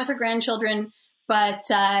spending time with her grandchildren, but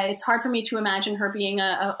it's hard for me to imagine her being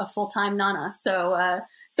a full-time nana. So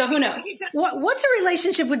who knows? What's her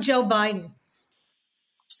relationship with Joe Biden?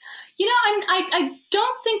 I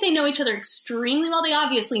don't think they know each other extremely well. They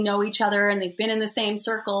obviously know each other, and they've been in the same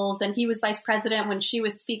circles. And he was vice president when she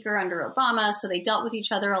was speaker under Obama, so they dealt with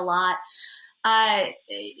each other a lot. But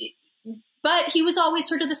he was always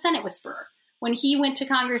sort of the Senate whisperer. When he went to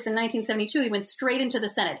Congress in 1972, he went straight into the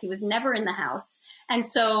Senate. He was never in the House. And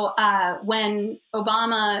so when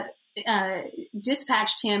Obama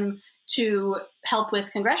dispatched him to help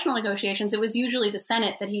with congressional negotiations, it was usually the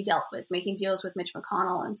Senate that he dealt with, making deals with Mitch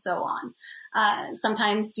McConnell and so on.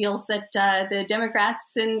 Sometimes deals that the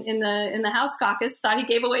Democrats in the House caucus thought he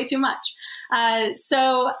gave away too much. I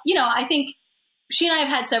think she and I have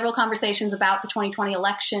had several conversations about the 2020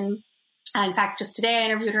 election. In fact, just today I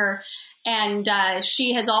interviewed her, and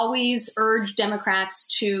she has always urged Democrats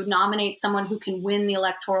to nominate someone who can win the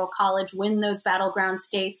Electoral College, win those battleground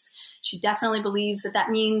states. She definitely believes that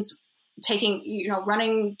means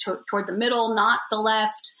running toward the middle, not the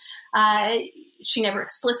left. She never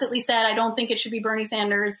explicitly said, I don't think it should be Bernie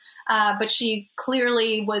Sanders, but she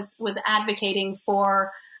clearly was advocating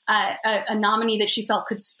for a nominee that she felt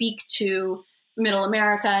could speak to middle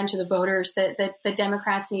America and to the voters that the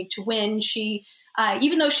Democrats need to win. She,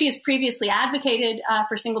 even though she has previously advocated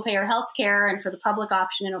for single-payer health care and for the public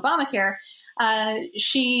option in Obamacare,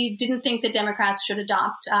 she didn't think that Democrats should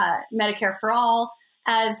adopt Medicare for All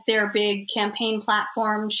as their big campaign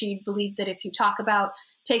platform. She believed that if you talk about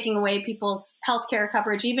taking away people's health care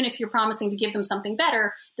coverage, even if you're promising to give them something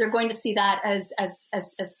better, they're going to see that as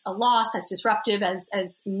a loss, as disruptive,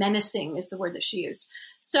 as menacing is the word that she used.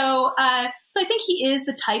 So I think he is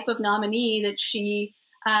the type of nominee that she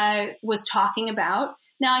was talking about.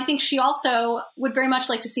 Now, I think she also would very much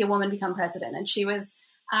like to see a woman become president. And she was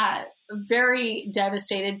very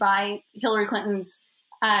devastated by Hillary Clinton's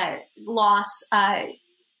loss,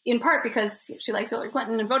 in part because she likes Hillary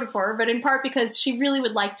Clinton and voted for her, but in part because she really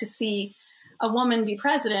would like to see a woman be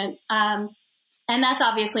president. And that's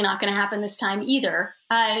obviously not going to happen this time either.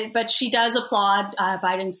 But she does applaud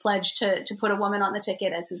Biden's pledge to put a woman on the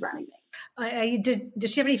ticket as his running mate.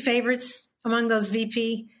 Does she have any favorites among those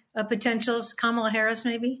VP potentials? Kamala Harris,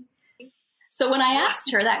 maybe? So when I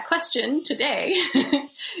asked her that question today,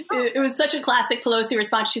 it was such a classic Pelosi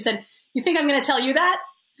response. She said, "You think I'm going to tell you that?"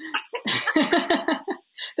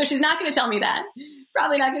 So she's not going to tell me that.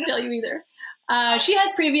 Probably not going to tell you either. She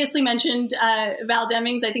has previously mentioned Val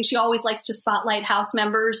Demings. I think she always likes to spotlight House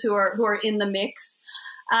members who are in the mix.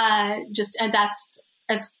 And that's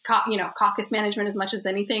as caucus management as much as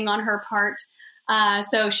anything on her part.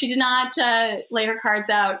 So she did not lay her cards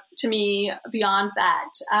out to me beyond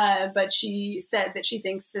that. But she said that she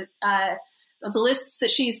thinks that the lists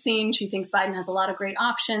that she's seen, she thinks Biden has a lot of great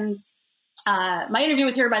options. My interview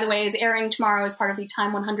with her, by the way, is airing tomorrow as part of the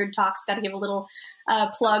Time 100 talks. Got to give a little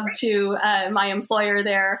plug to my employer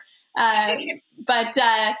there. But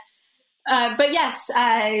yes,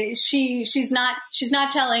 she's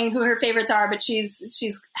not telling who her favorites are, but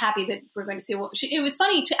she's happy that we're going to see. It was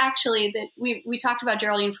funny that we talked about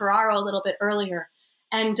Geraldine Ferraro a little bit earlier,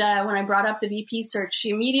 and when I brought up the VP search, she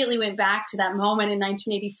immediately went back to that moment in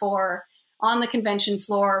 1984 on the convention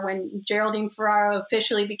floor when Geraldine Ferraro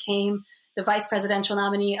officially became the vice presidential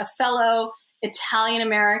nominee, a fellow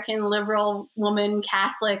Italian-American liberal woman,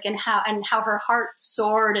 Catholic, and how her heart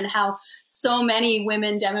soared and how so many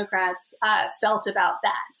women Democrats felt about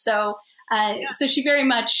that. So she very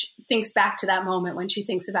much thinks back to that moment when she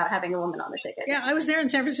thinks about having a woman on the ticket. Yeah, I was there in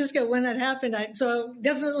San Francisco when that happened. So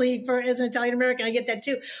definitely as an Italian-American, I get that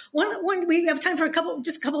too. One, we have time for a couple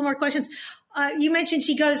more questions. You mentioned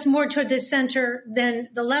she goes more toward the center than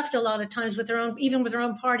the left a lot of times even with her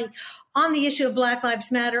own party on the issue of Black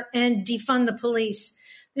Lives Matter and defund the police.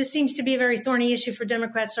 This seems to be a very thorny issue for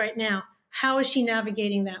Democrats right now. How is she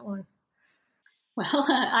navigating that one? Well,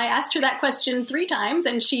 I asked her that question 3 times,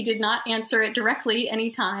 and she did not answer it directly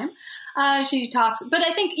any time. She talks, but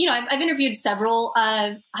I think, I've interviewed several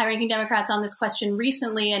high-ranking Democrats on this question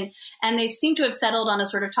recently, and they seem to have settled on a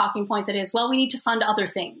sort of talking point that is, well, we need to fund other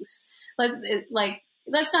things.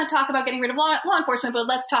 Let's not talk about getting rid of law enforcement, but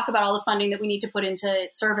let's talk about all the funding that we need to put into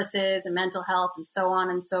services and mental health and so on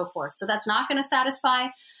and so forth. So that's not going to satisfy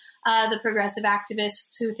the progressive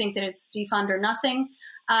activists who think that it's defund or nothing.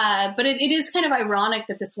 But it is kind of ironic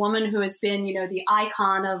that this woman who has been, the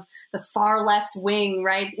icon of the far left wing,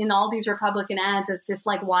 right, in all these Republican ads as this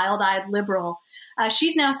wild-eyed liberal,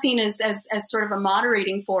 she's now seen as sort of a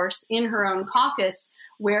moderating force in her own caucus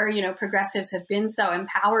where, progressives have been so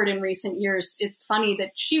empowered in recent years. It's funny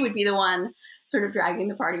that she would be the one sort of dragging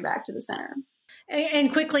the party back to the center.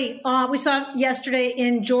 And quickly, we saw yesterday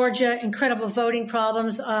in Georgia, incredible voting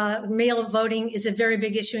problems. Mail voting is a very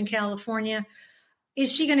big issue in California.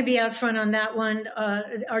 Is she going to be out front on that one?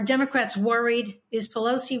 Are Democrats worried? Is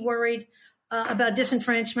Pelosi worried about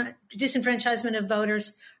disenfranchisement of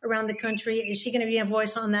voters around the country? Is she going to be a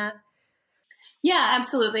voice on that? Yeah,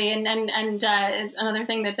 absolutely. And it's another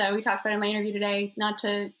thing that we talked about in my interview today, not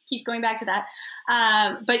to keep going back to that.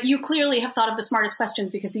 But you clearly have thought of the smartest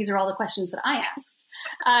questions because these are all the questions that I asked.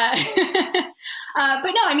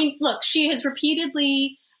 But no, look, she has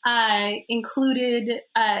repeatedly included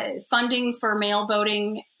funding for mail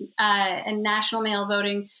voting and national mail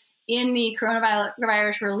voting in the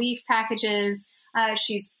coronavirus relief packages.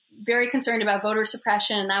 She's very concerned about voter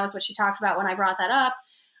suppression, and that was what she talked about when I brought that up.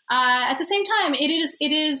 At the same time,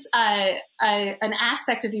 it is an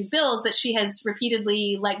aspect of these bills that she has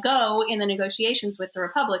repeatedly let go in the negotiations with the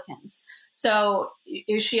Republicans. So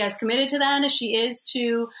is she as committed to that as she is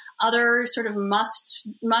to other sort of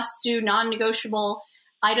must-do, non-negotiable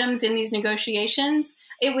items in these negotiations?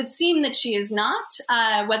 It would seem that she is not,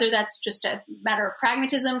 whether that's just a matter of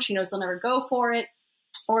pragmatism, she knows they'll never go for it,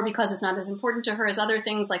 or because it's not as important to her as other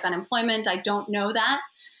things like unemployment. I don't know that.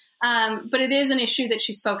 But it is an issue that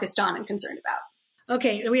she's focused on and concerned about.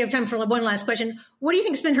 Okay, we have time for one last question. What do you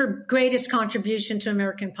think has been her greatest contribution to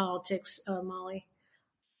American politics, Molly?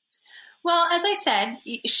 Well, as I said,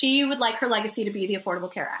 she would like her legacy to be the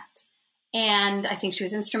Affordable Care Act. And I think she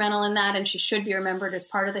was instrumental in that, and she should be remembered as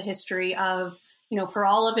part of the history of, for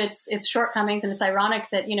all of its shortcomings. And it's ironic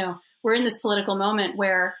that, we're in this political moment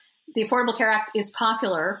where the Affordable Care Act is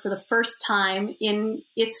popular for the first time in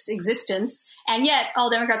its existence, and yet all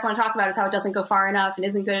Democrats want to talk about is how it doesn't go far enough and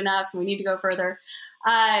isn't good enough, and we need to go further.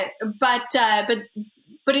 But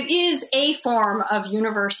it is a form of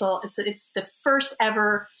universal. It's the first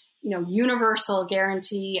ever, universal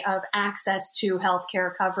guarantee of access to health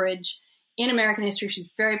care coverage in American history. She's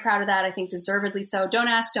very proud of that. I think deservedly so. Don't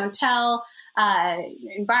ask, don't tell.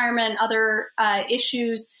 Environment, other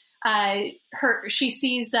issues. She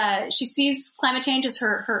sees climate change as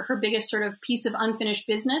her biggest sort of piece of unfinished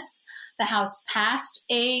business. The House passed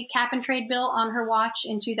a cap and trade bill on her watch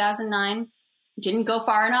in 2009. Didn't go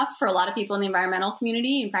far enough for a lot of people in the environmental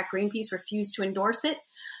community. In fact, Greenpeace refused to endorse it.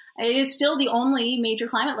 It is still the only major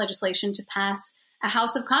climate legislation to pass a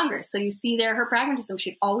House of Congress. So you see there her pragmatism.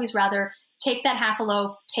 She'd always rather take that half a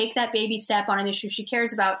loaf, take that baby step on an issue she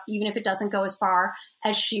cares about, even if it doesn't go as far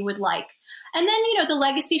as she would like. And then, the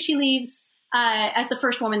legacy she leaves as the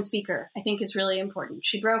first woman speaker, I think, is really important.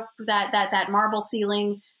 She broke that marble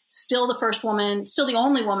ceiling, still the first woman, still the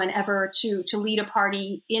only woman ever to lead a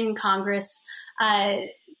party in Congress.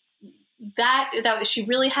 That she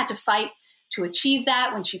really had to fight to achieve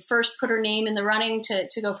that. When she first put her name in the running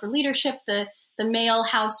to go for leadership, the male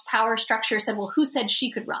House power structure said, well, who said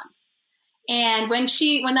she could run? And when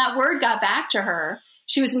that word got back to her,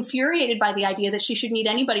 she was infuriated by the idea that she should need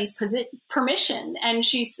anybody's permission. And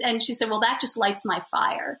she said, well, that just lights my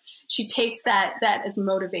fire. She takes that as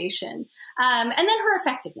motivation. And then her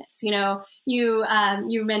effectiveness. You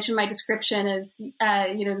mentioned my description as,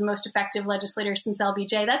 the most effective legislator since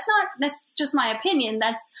LBJ. That's just my opinion.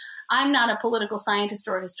 I'm not a political scientist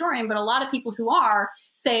or a historian, but a lot of people who are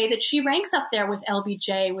say that she ranks up there with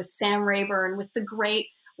LBJ, with Sam Rayburn, with the great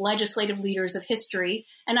legislative leaders of history.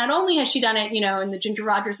 And not only has she done it, in the Ginger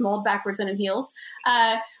Rogers mold, backwards and in heels,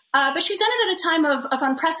 but she's done it at a time of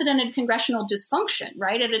unprecedented congressional dysfunction,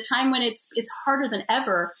 right? At a time when it's harder than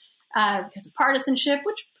ever because of partisanship,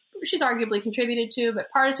 which she's arguably contributed to, but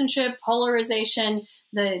partisanship, polarization,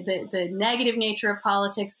 the negative nature of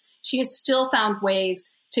politics, she has still found ways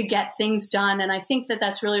to get things done. And I think that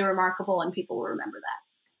that's really remarkable, and people will remember that.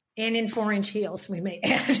 And in 4-inch heels, we may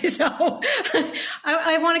add. So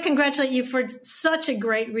I want to congratulate you for such a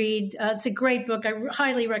great read. It's a great book. I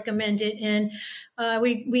highly recommend it. And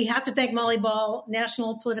we have to thank Molly Ball,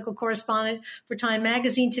 national political correspondent for Time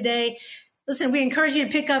Magazine today. Listen, we encourage you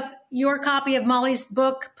to pick up your copy of Molly's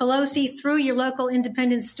book, Pelosi, through your local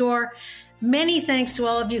independent store. Many thanks to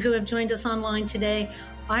all of you who have joined us online today.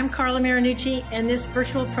 I'm Carla Marinucci, and this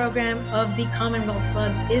virtual program of the Commonwealth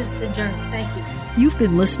Club is adjourned. Thank you. You've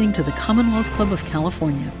been listening to the Commonwealth Club of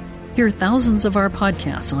California. Hear thousands of our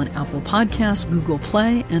podcasts on Apple Podcasts, Google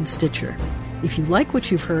Play, and Stitcher. If you like what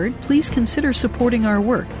you've heard, please consider supporting our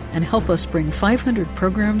work and help us bring 500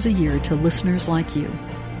 programs a year to listeners like you.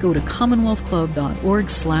 Go to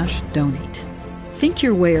commonwealthclub.org/donate. Think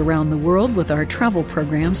your way around the world with our travel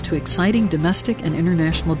programs to exciting domestic and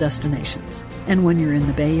international destinations. And when you're in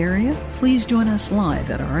the Bay Area, please join us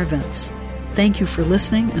live at our events. Thank you for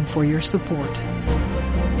listening and for your support.